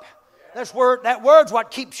you up. That word's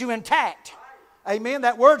what keeps you intact. Amen.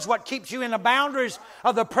 That word's what keeps you in the boundaries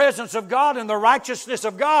of the presence of God and the righteousness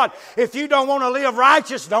of God. If you don't want to live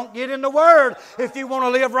righteous, don't get in the Word. If you want to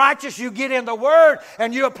live righteous, you get in the Word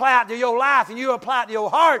and you apply it to your life and you apply it to your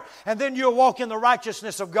heart, and then you'll walk in the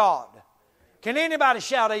righteousness of God. Can anybody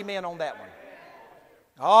shout amen on that one?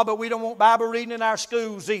 Oh, but we don't want Bible reading in our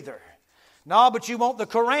schools either. No, but you want the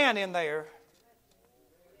Quran in there.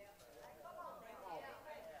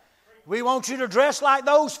 We want you to dress like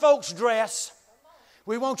those folks dress.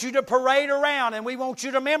 We want you to parade around, and we want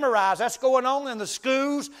you to memorize. That's going on in the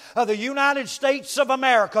schools of the United States of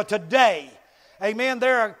America today. Amen.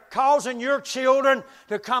 They're causing your children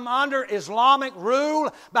to come under Islamic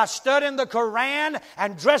rule by studying the Quran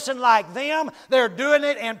and dressing like them. They're doing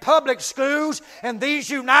it in public schools in these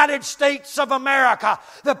United States of America.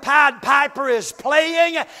 The Pied Piper is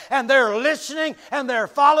playing, and they're listening, and they're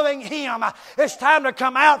following him. It's time to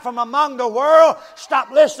come out from among the world. Stop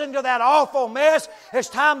listening to that awful mess. It's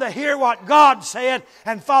time to hear what God said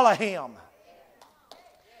and follow Him.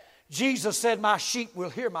 Jesus said, "My sheep will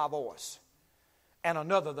hear my voice, and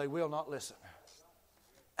another they will not listen."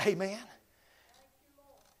 Amen.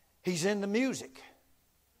 He's in the music.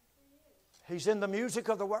 He's in the music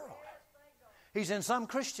of the world. He's in some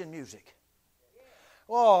Christian music.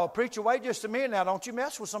 Oh, preacher, wait just a minute now. Don't you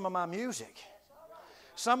mess with some of my music.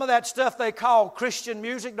 Some of that stuff they call Christian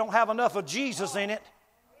music don't have enough of Jesus in it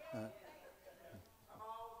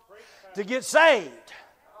to get saved.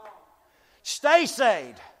 Stay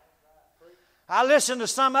saved. I listen to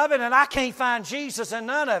some of it and I can't find Jesus in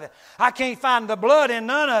none of it. I can't find the blood in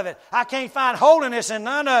none of it. I can't find holiness in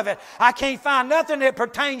none of it. I can't find nothing that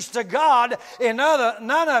pertains to God in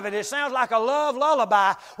none of it. It sounds like a love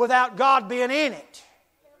lullaby without God being in it.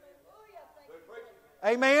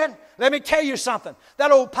 Amen. Let me tell you something.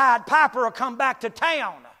 That old Pied Piper will come back to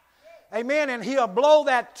town. Amen. And he'll blow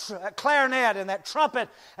that clarinet and that trumpet,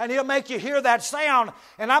 and he'll make you hear that sound.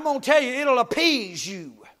 And I'm going to tell you, it'll appease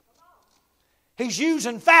you. He's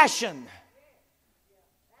using fashion.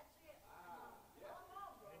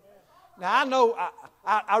 Now, I know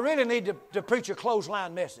I really need to preach a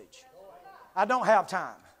clothesline message. I don't have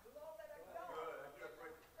time.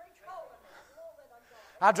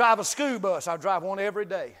 I drive a school bus. I drive one every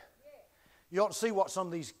day. You ought to see what some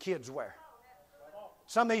of these kids wear.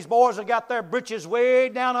 Some of these boys have got their britches way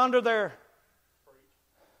down under their...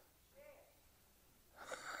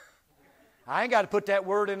 I ain't got to put that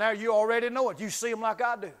word in there. You already know it. You see them like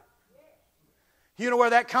I do. You know where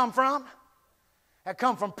that come from? that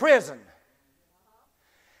come from prison.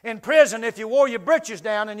 In prison, if you wore your britches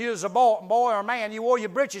down and you was a boy or a man, you wore your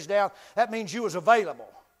britches down, that means you was available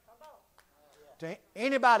to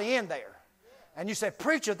anybody in there. And you say,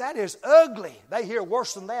 preacher, that is ugly. They hear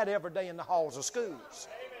worse than that every day in the halls of schools.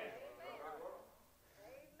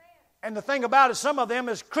 And the thing about it, some of them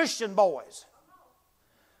is Christian boys.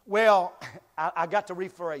 Well, I got to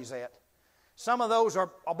rephrase that. Some of those are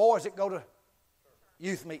boys that go to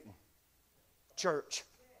youth meeting, church.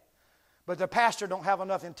 But the pastor don't have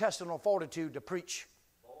enough intestinal fortitude to preach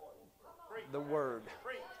the word.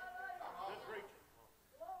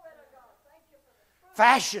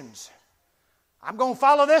 Fashions. I'm going to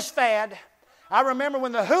follow this fad. I remember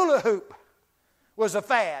when the hula hoop was a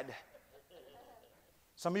fad.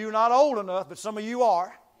 Some of you are not old enough, but some of you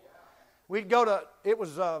are. We'd go to, it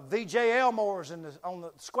was V.J. Elmore's on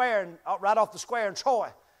the square, right off the square in Troy.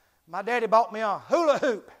 My daddy bought me a hula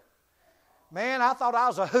hoop. Man, I thought I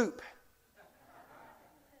was a hoop.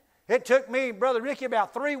 It took me, Brother Ricky,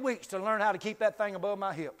 about 3 weeks to learn how to keep that thing above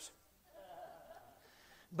my hips.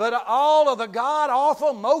 But all of the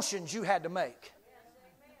god-awful motions you had to make.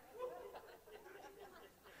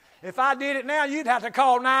 If I did it now, you'd have to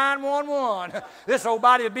call 911. This old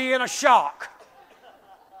body would be in a shock.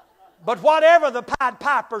 But whatever the Pied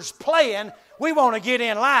Piper's playing, we want to get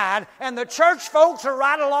in line, and the church folks are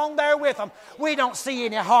right along there with them. We don't see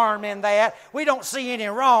any harm in that. We don't see any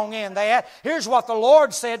wrong in that. Here's what the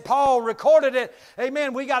Lord said. Paul recorded it.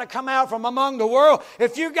 Amen. We got to come out from among the world.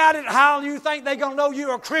 If you got it, how do you think they're going to know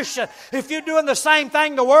you're a Christian? If you're doing the same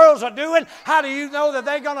thing the world's are doing, how do you know that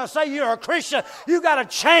they're going to say you're a Christian? You got to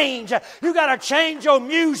change. You got to change your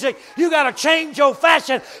music. You got to change your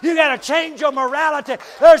fashion. You got to change your morality.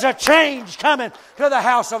 There's a change coming to the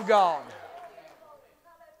house of God.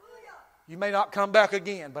 You may not come back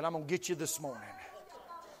again, but I'm going to get you this morning.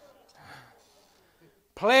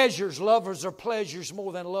 Pleasures, lovers of pleasures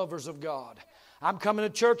more than lovers of God. I'm coming to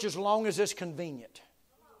church as long as it's convenient.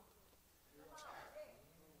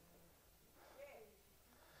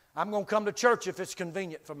 I'm going to come to church if it's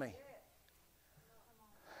convenient for me.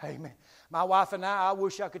 Amen. My wife and I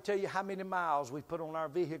wish I could tell you how many miles we've put on our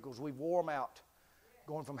vehicles. We've wore them out,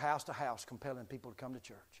 going from house to house, compelling people to come to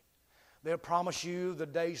church. They'll promise you the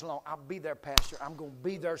day's long. I'll be there, Pastor. I'm going to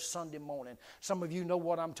be there Sunday morning. Some of you know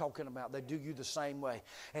what I'm talking about. They do you the same way.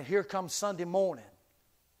 And here comes Sunday morning.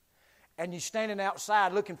 And you're standing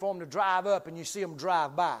outside looking for them to drive up, and you see them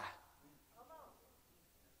drive by.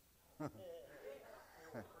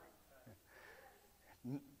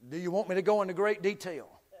 Do you want me to go into great detail?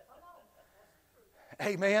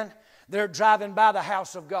 Amen. They're driving by the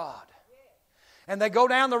house of God. And they go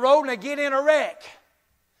down the road and they get in a wreck.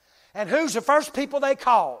 And who's the first people they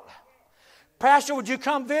call? Pastor, would you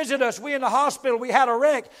come visit us? We in the hospital. We had a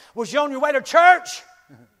wreck. Was you on your way to church?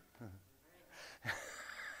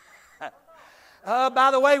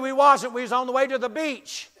 By the way, we wasn't. We was on the way to the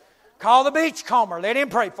beach. Call the beachcomber. Let him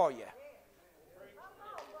pray for you.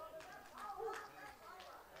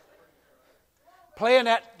 Playing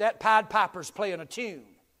that Pied Piper's playing a tune.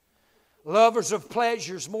 Lovers of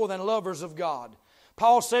pleasures more than lovers of God.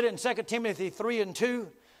 Paul said it in 2 Timothy 3:2.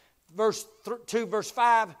 Verse 2, verse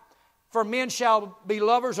 5, for men shall be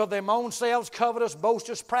lovers of their own selves, covetous,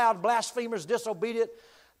 boasters, proud, blasphemers, disobedient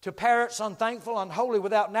to parents, unthankful, unholy,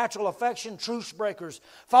 without natural affection, truce breakers,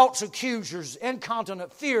 false accusers,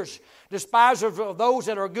 incontinent, fierce, despisers of those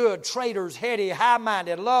that are good, traitors, heady,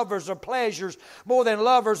 high-minded, lovers of pleasures more than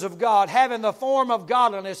lovers of God, having the form of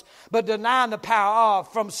godliness, but denying the power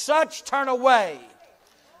of. From such turn away.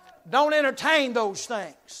 Don't entertain those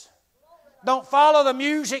things. Don't follow the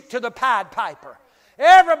music to the Pied Piper.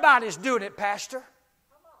 Everybody's doing it, Pastor.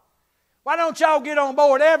 Why don't y'all get on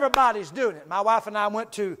board? Everybody's doing it. My wife and I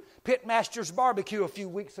went to Pitmaster's Barbecue a few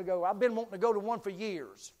weeks ago. I've been wanting to go to one for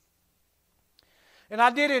years. And I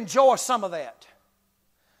did enjoy some of that.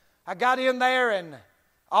 I got in there and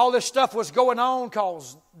all this stuff was going on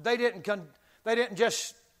because they didn't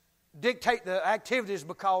just dictate the activities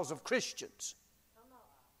because of Christians.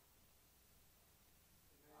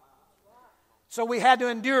 So we had to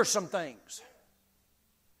endure some things.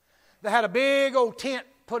 They had a big old tent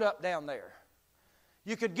put up down there.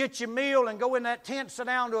 You could get your meal and go in that tent, sit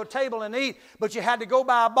down to a table and eat, but you had to go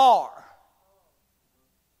by a bar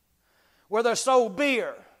where they sold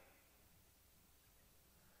beer.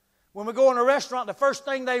 When we go in a restaurant, the first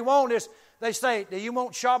thing they want is, they say, do you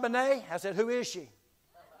want Chardonnay? I said, who is she?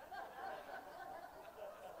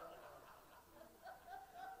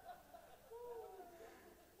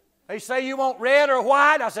 They say, you want red or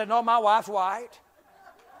white? I said, no, my wife's white.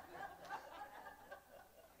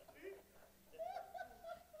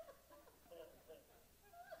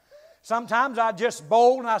 Sometimes I just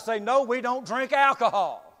bold and I say, no, we don't drink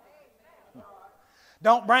alcohol.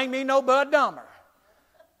 Don't bring me no Bud Dummer.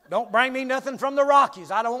 Don't bring me nothing from the Rockies.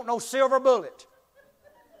 I don't want no silver bullet.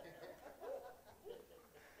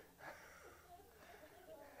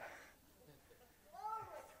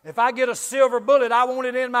 If I get a silver bullet, I want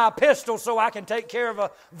it in my pistol so I can take care of a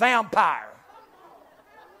vampire.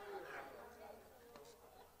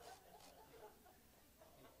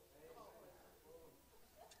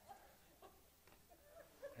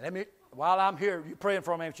 While I'm here, you praying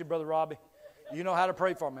for me, ain't you, Brother Robbie? You know how to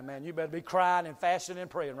pray for me, man. You better be crying and fasting and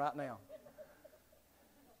praying right now.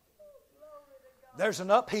 There's an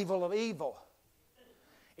upheaval of evil.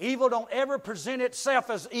 Evil don't ever present itself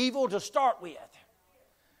as evil to start with.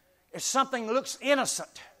 It's something that looks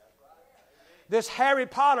innocent. This Harry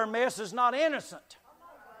Potter mess is not innocent.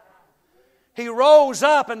 He rose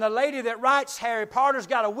up, and the lady that writes Harry Potter's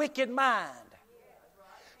got a wicked mind.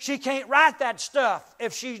 She can't write that stuff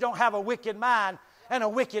if she don't have a wicked mind and a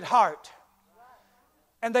wicked heart.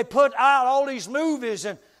 And they put out all these movies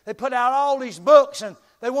and they put out all these books and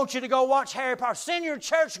they want you to go watch Harry Potter. Send your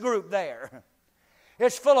church group there.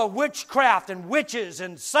 It's full of witchcraft and witches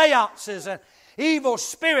and seances and evil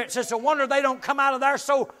spirits. It's a wonder they don't come out of there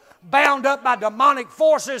so bound up by demonic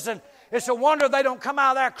forces, and it's a wonder they don't come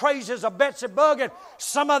out of there crazy as a Betsy Bug, and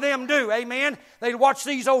some of them do, amen. They watch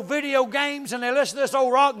these old video games and they listen to this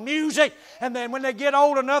old rock music, and then when they get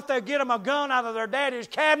old enough, they'll get them a gun out of their daddy's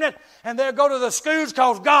cabinet, and they'll go to the schools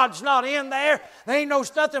because God's not in there. There ain't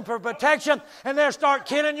nothing for protection, and they'll start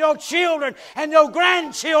killing your children and your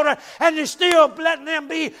grandchildren, and you're still letting them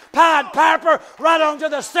be Pied Piper right onto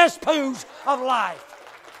the cesspools of life.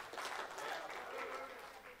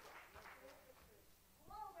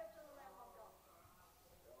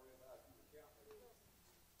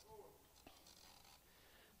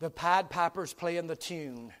 The Pied Piper's playing the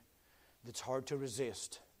tune that's hard to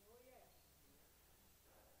resist.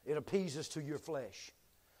 It appeases to your flesh.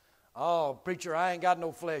 Oh, preacher, I ain't got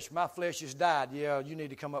no flesh. My flesh has died. Yeah, you need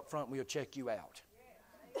to come up front and we'll check you out.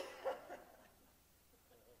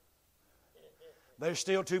 There's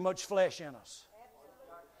still too much flesh in us.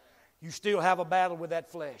 You still have a battle with that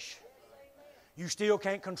flesh. You still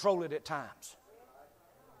can't control it at times.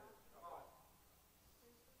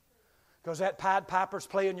 Because that Pied Piper's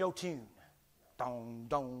playing your tune. Dong,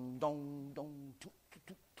 dong, dong, dong.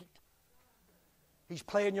 He's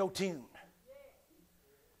playing your tune.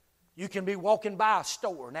 You can be walking by a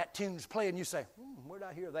store and that tune's playing. You say, where did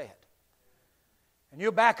I hear that? And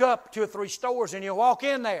you'll back up 2 or 3 stores and you'll walk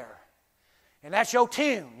in there. And that's your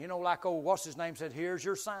tune. You know, like old, what's his name said, here's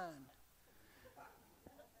your sign.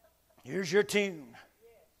 Here's your tune.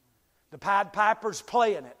 The Pied Piper's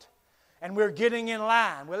playing it. And we're getting in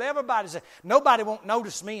line. Well, nobody won't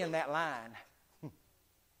notice me in that line.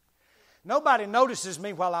 Nobody notices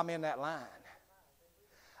me while I'm in that line.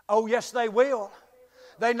 Oh, yes, they will.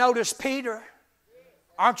 They notice Peter.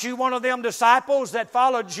 Aren't you one of them disciples that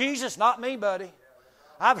followed Jesus? Not me, buddy.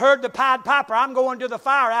 I've heard the Pied Piper. I'm going to the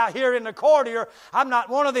fire out here in the corridor. I'm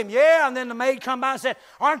not one of them. Yeah, and then the maid come by and said,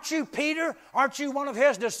 aren't you Peter? Aren't you one of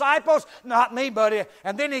his disciples? Not me, buddy.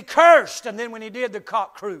 And then he cursed, and then when he did, the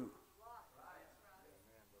cock crew.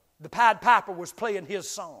 The Pied Piper was playing his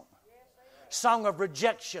song. Song of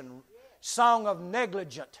rejection. Song of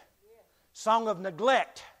negligent. Song of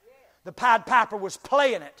neglect. The Pied Piper was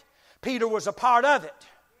playing it. Peter was a part of it.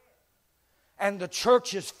 And the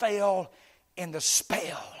churches fell in the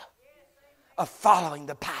spell of following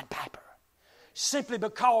the Pied Piper. Simply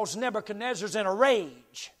because Nebuchadnezzar's in a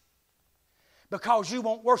rage. Because you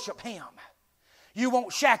won't worship him. You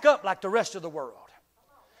won't shack up like the rest of the world.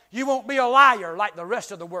 You won't be a liar like the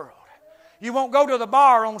rest of the world. You won't go to the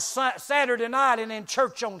bar on Saturday night and in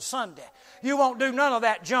church on Sunday. You won't do none of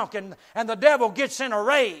that junk, and the devil gets in a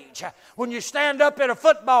rage. When you stand up at a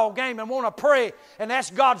football game and want to pray and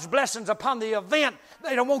ask God's blessings upon the event,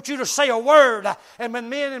 they don't want you to say a word. And when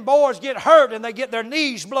men and boys get hurt and they get their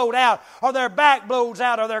knees blowed out or their back blows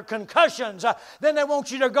out or their concussions, then they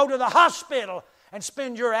want you to go to the hospital and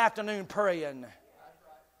spend your afternoon praying.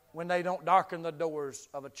 When they don't darken the doors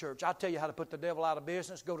of a church. I'll tell you how to put the devil out of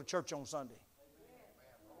business. Go to church on Sunday.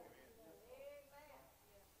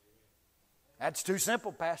 That's too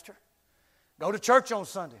simple, Pastor. Go to church on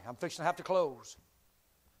Sunday. I'm fixing to have to close.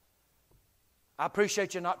 I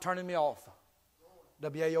appreciate you not turning me off.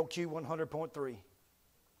 WAOQ 100.3.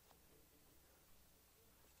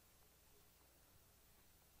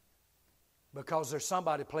 Because there's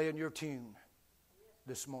somebody playing your tune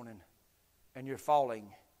this morning and you're falling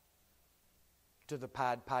to the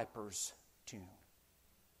Pied Piper's tune.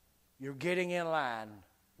 You're getting in line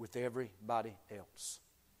with everybody else.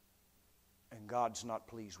 God's not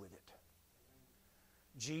pleased with it.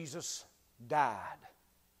 Jesus died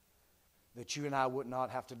that you and I would not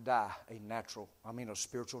have to die a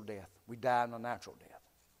spiritual death. We die in a natural death.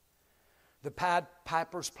 The Pied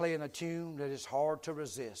Piper's playing a tune that is hard to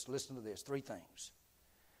resist. Listen to this, 3 things.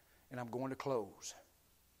 And I'm going to close.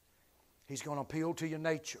 He's going to appeal to your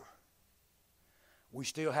nature. We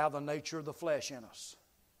still have the nature of the flesh in us.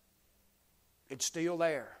 It's still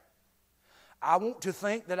there. I want to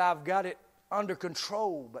think that I've got it under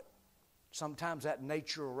control, but sometimes that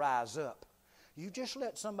nature will rise up. You just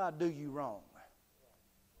let somebody do you wrong,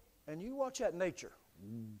 and you watch that nature.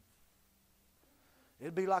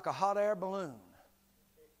 It'd be like a hot air balloon.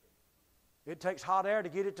 It takes hot air to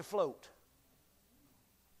get it to float.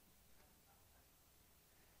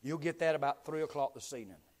 You'll get that about 3 o'clock this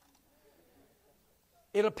evening.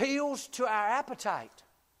 It appeals to our appetite.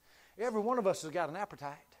 Every one of us has got an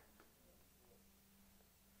appetite.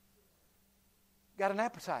 Got an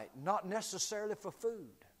appetite, not necessarily for food.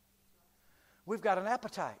 We've got an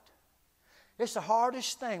appetite. It's the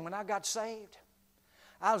hardest thing. When I got saved,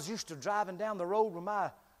 I was used to driving down the road with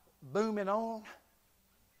my booming on,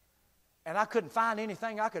 and I couldn't find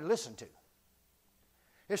anything I could listen to.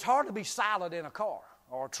 It's hard to be silent in a car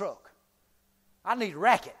or a truck. I need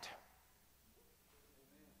racket.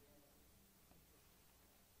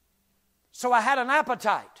 So I had an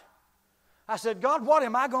appetite. I said, God, what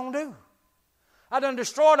am I going to do? I done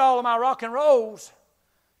destroyed all of my rock and rolls,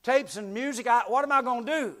 tapes and music. What am I going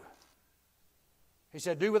to do? He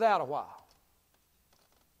said, do without a while.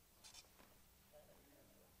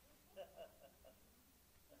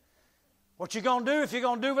 What you going to do if you're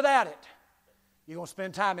going to do without it? You're going to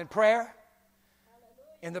spend time in prayer,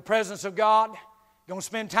 in the presence of God. You're going to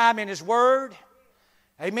spend time in His Word.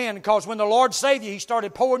 Amen. Because when the Lord saved you, He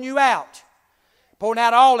started pouring you out. Pouring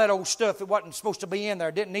out all that old stuff that wasn't supposed to be in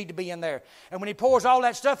there, didn't need to be in there. And when He pours all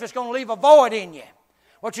that stuff, it's going to leave a void in you.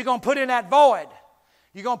 What you going to put in that void?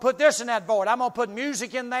 You're going to put this in that void. I'm going to put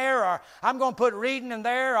music in there, or I'm going to put reading in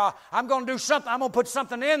there, or I'm going to do something. I'm going to put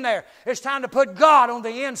something in there. It's time to put God on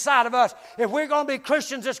the inside of us. If we're going to be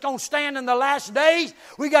Christians that's going to stand in the last days,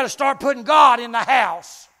 we got to start putting God in the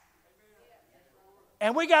house.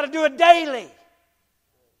 And we got to do it daily.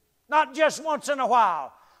 Not just once in a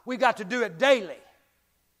while. We got to do it daily.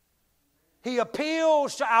 He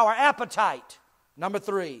appeals to our appetite. Number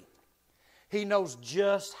 3, He knows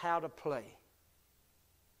just how to play.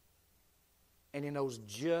 And He knows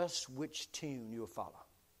just which tune you'll follow.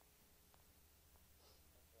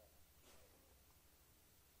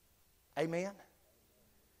 Amen?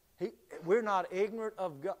 We're not ignorant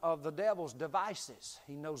of the devil's devices.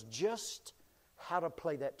 He knows just how to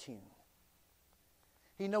play that tune.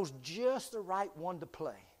 He knows just the right one to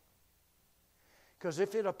play. Because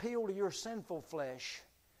if it appeals to your sinful flesh,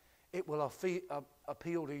 it will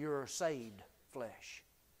appeal to your saved flesh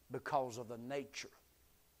because of the nature.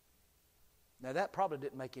 Now that probably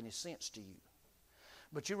didn't make any sense to you.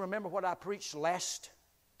 But you remember what I preached last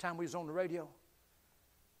time we was on the radio?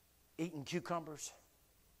 Eating cucumbers.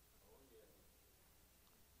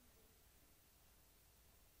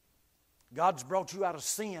 God's brought you out of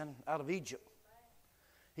sin, out of Egypt.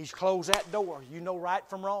 He's closed that door. You know right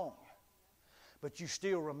from wrong. But you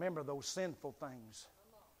still remember those sinful things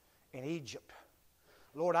in Egypt.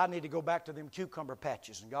 Lord, I need to go back to them cucumber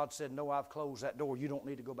patches. And God said, no, I've closed that door. You don't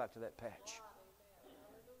need to go back to that patch.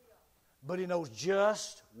 But He knows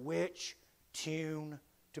just which tune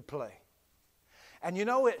to play. And you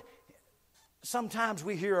know, sometimes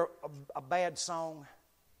we hear a bad song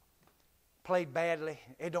played badly.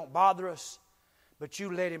 It don't bother us, but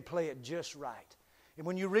you let Him play it just right. And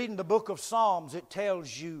when you read in the book of Psalms, it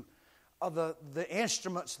tells you of the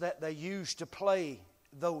instruments that they used to play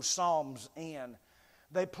those psalms in.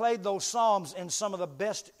 They played those psalms in some of the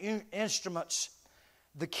best instruments.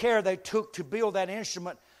 The care they took to build that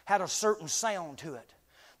instrument had a certain sound to it.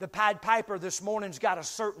 The Pied Piper this morning's got a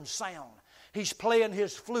certain sound. He's playing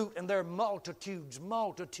his flute, and there are multitudes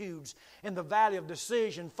in the valley of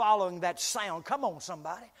decision following that sound. Come on,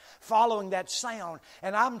 somebody. Following that sound.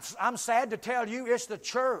 And I'm sad to tell you, it's the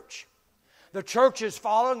church. The church is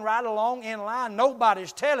following right along in line.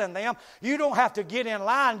 Nobody's telling them, you don't have to get in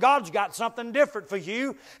line. God's got something different for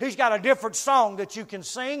you. He's got a different song that you can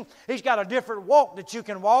sing. He's got a different walk that you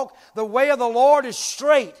can walk. The way of the Lord is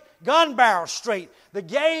straight, gun barrel straight. The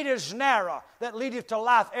gate is narrow that leadeth to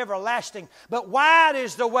life everlasting. But wide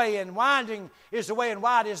is the way, and winding is the way, and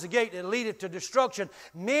wide is the gate that leadeth to destruction.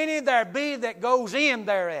 Many there be that goes in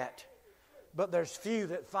thereat, but there's few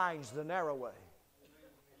that finds the narrow way.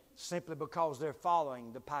 Simply because they're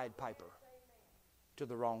following the Pied Piper to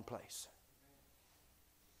the wrong place.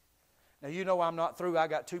 Now, you know I'm not through. I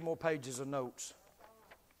got 2 more pages of notes.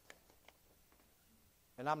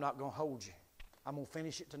 And I'm not going to hold you. I'm going to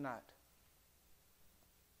finish it tonight.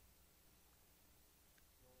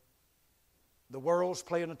 The world's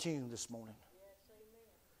playing a tune this morning.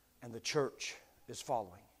 And the church is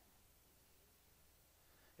following.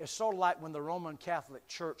 It's sort of like when the Roman Catholic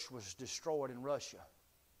Church was destroyed in Russia.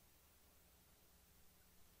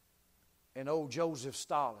 And old Joseph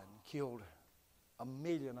Stalin killed 1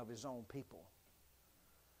 million of his own people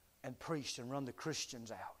and preached and run the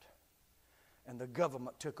Christians out. And the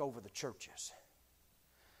government took over the churches.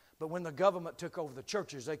 But when the government took over the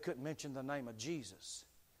churches, they couldn't mention the name of Jesus.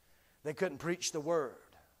 They couldn't preach the word.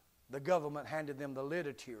 The government handed them the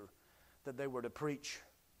literature that they were to preach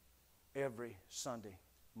every Sunday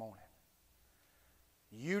morning.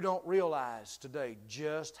 You don't realize today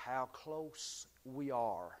just how close we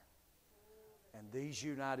are in these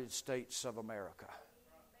United States of America,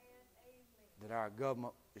 that our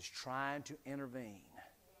government is trying to intervene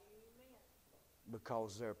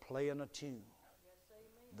because they're playing a tune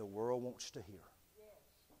the world wants to hear.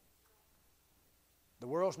 The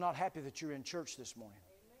world's not happy that you're in church this morning.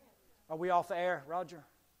 Are we off the air, Roger?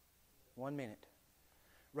 1 minute.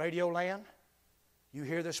 Radio land, you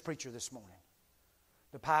hear this preacher this morning.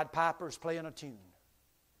 The Pied Piper is playing a tune.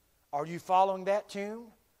 Are you following that tune?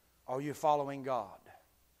 Or are you following God?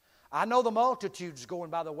 I know the multitude's going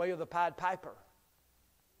by the way of the Pied Piper.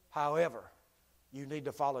 However, you need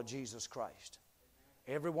to follow Jesus Christ.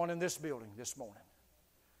 Everyone in this building this morning.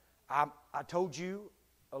 I told you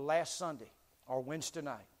last Sunday or Wednesday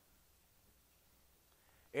night,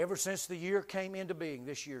 ever since the year came into being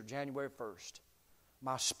this year, January 1st,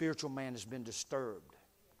 my spiritual man has been disturbed.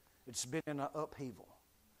 It's been in an upheaval.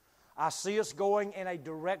 I see us going in a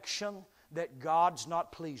direction that God's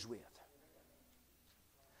not pleased with.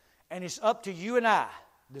 And it's up to you and I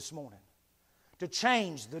this morning to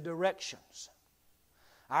change the directions.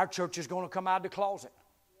 Our church is going to come out of the closet.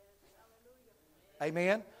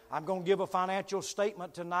 Amen. I'm going to give a financial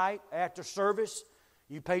statement tonight after service.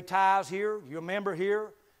 You pay tithes here. You're a member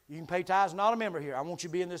here. You can pay tithes, not a member here. I want you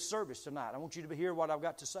to be in this service tonight. I want you to hear what I've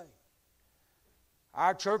got to say.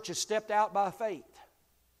 Our church has stepped out by faith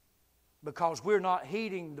because we're not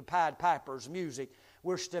heeding the Pied Piper's music.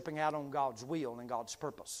 We're stepping out on God's will and God's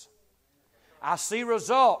purpose. I see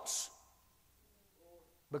results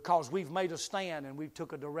because we've made a stand and we've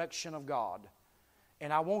took a direction of God.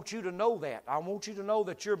 And I want you to know that. I want you to know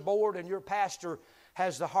that your board and your pastor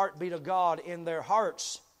has the heartbeat of God in their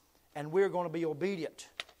hearts, and we're going to be obedient.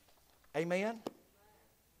 Amen?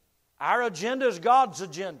 Our agenda is God's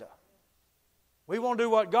agenda. We want to do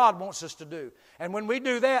what God wants us to do. And when we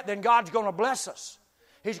do that, then God's going to bless us.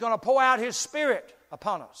 He's going to pour out His Spirit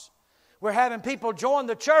upon us. We're having people join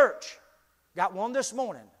the church. Got one this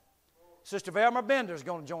morning. Sister Velma Bender is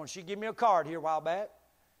going to join. She gave me a card here a while back.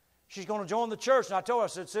 She's going to join the church. And I told her, I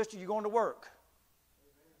said, Sister, you're going to work.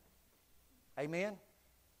 Amen.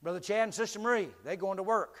 Brother Chad and Sister Marie, they're going to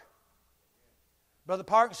work. Brother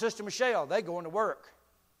Park and Sister Michelle, they're going to work.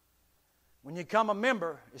 When you become a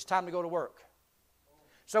member, it's time to go to work.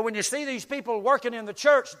 So when you see these people working in the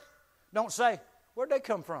church, don't say, where'd they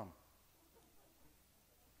come from?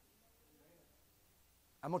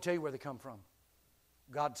 I'm going to tell you where they come from.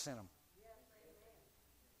 God sent them.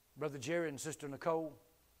 Brother Jerry and Sister Nicole,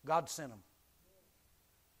 God sent them.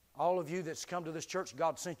 All of you that's come to this church,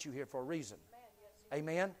 God sent you here for a reason.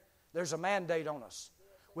 Amen? There's a mandate on us.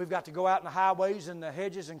 We've got to go out in the highways and the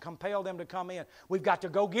hedges and compel them to come in. We've got to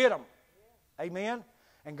go get them. Amen?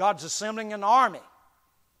 And God's assembling an army.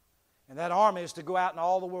 And that army is to go out in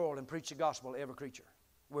all the world and preach the gospel to every creature.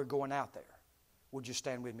 We're going out there. Would you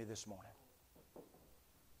stand with me this morning?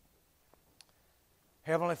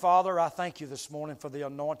 Heavenly Father, I thank you this morning for the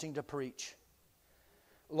anointing to preach.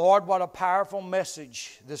 Lord, what a powerful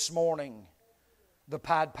message this morning, the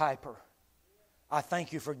Pied Piper. I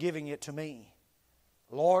thank you for giving it to me.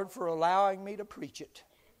 Lord, for allowing me to preach it.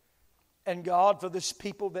 And God, for this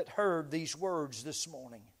people that heard these words this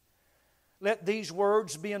morning. Let these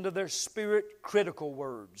words be into their spirit critical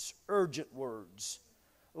words, urgent words,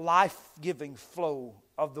 life-giving flow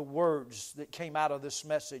of the words that came out of this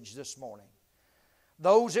message this morning.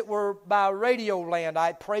 Those that were by radio land,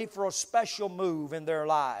 I pray for a special move in their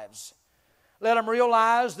lives. Let them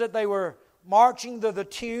realize that they were marching to the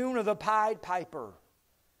tune of the Pied Piper,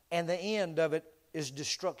 and the end of it is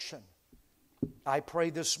destruction. I pray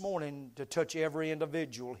this morning to touch every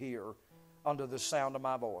individual here under the sound of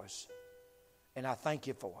my voice. And I thank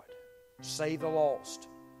you for it. Save the lost,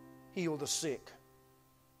 heal the sick,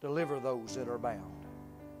 deliver those that are bound.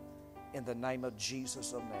 In the name of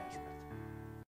Jesus of Nazareth.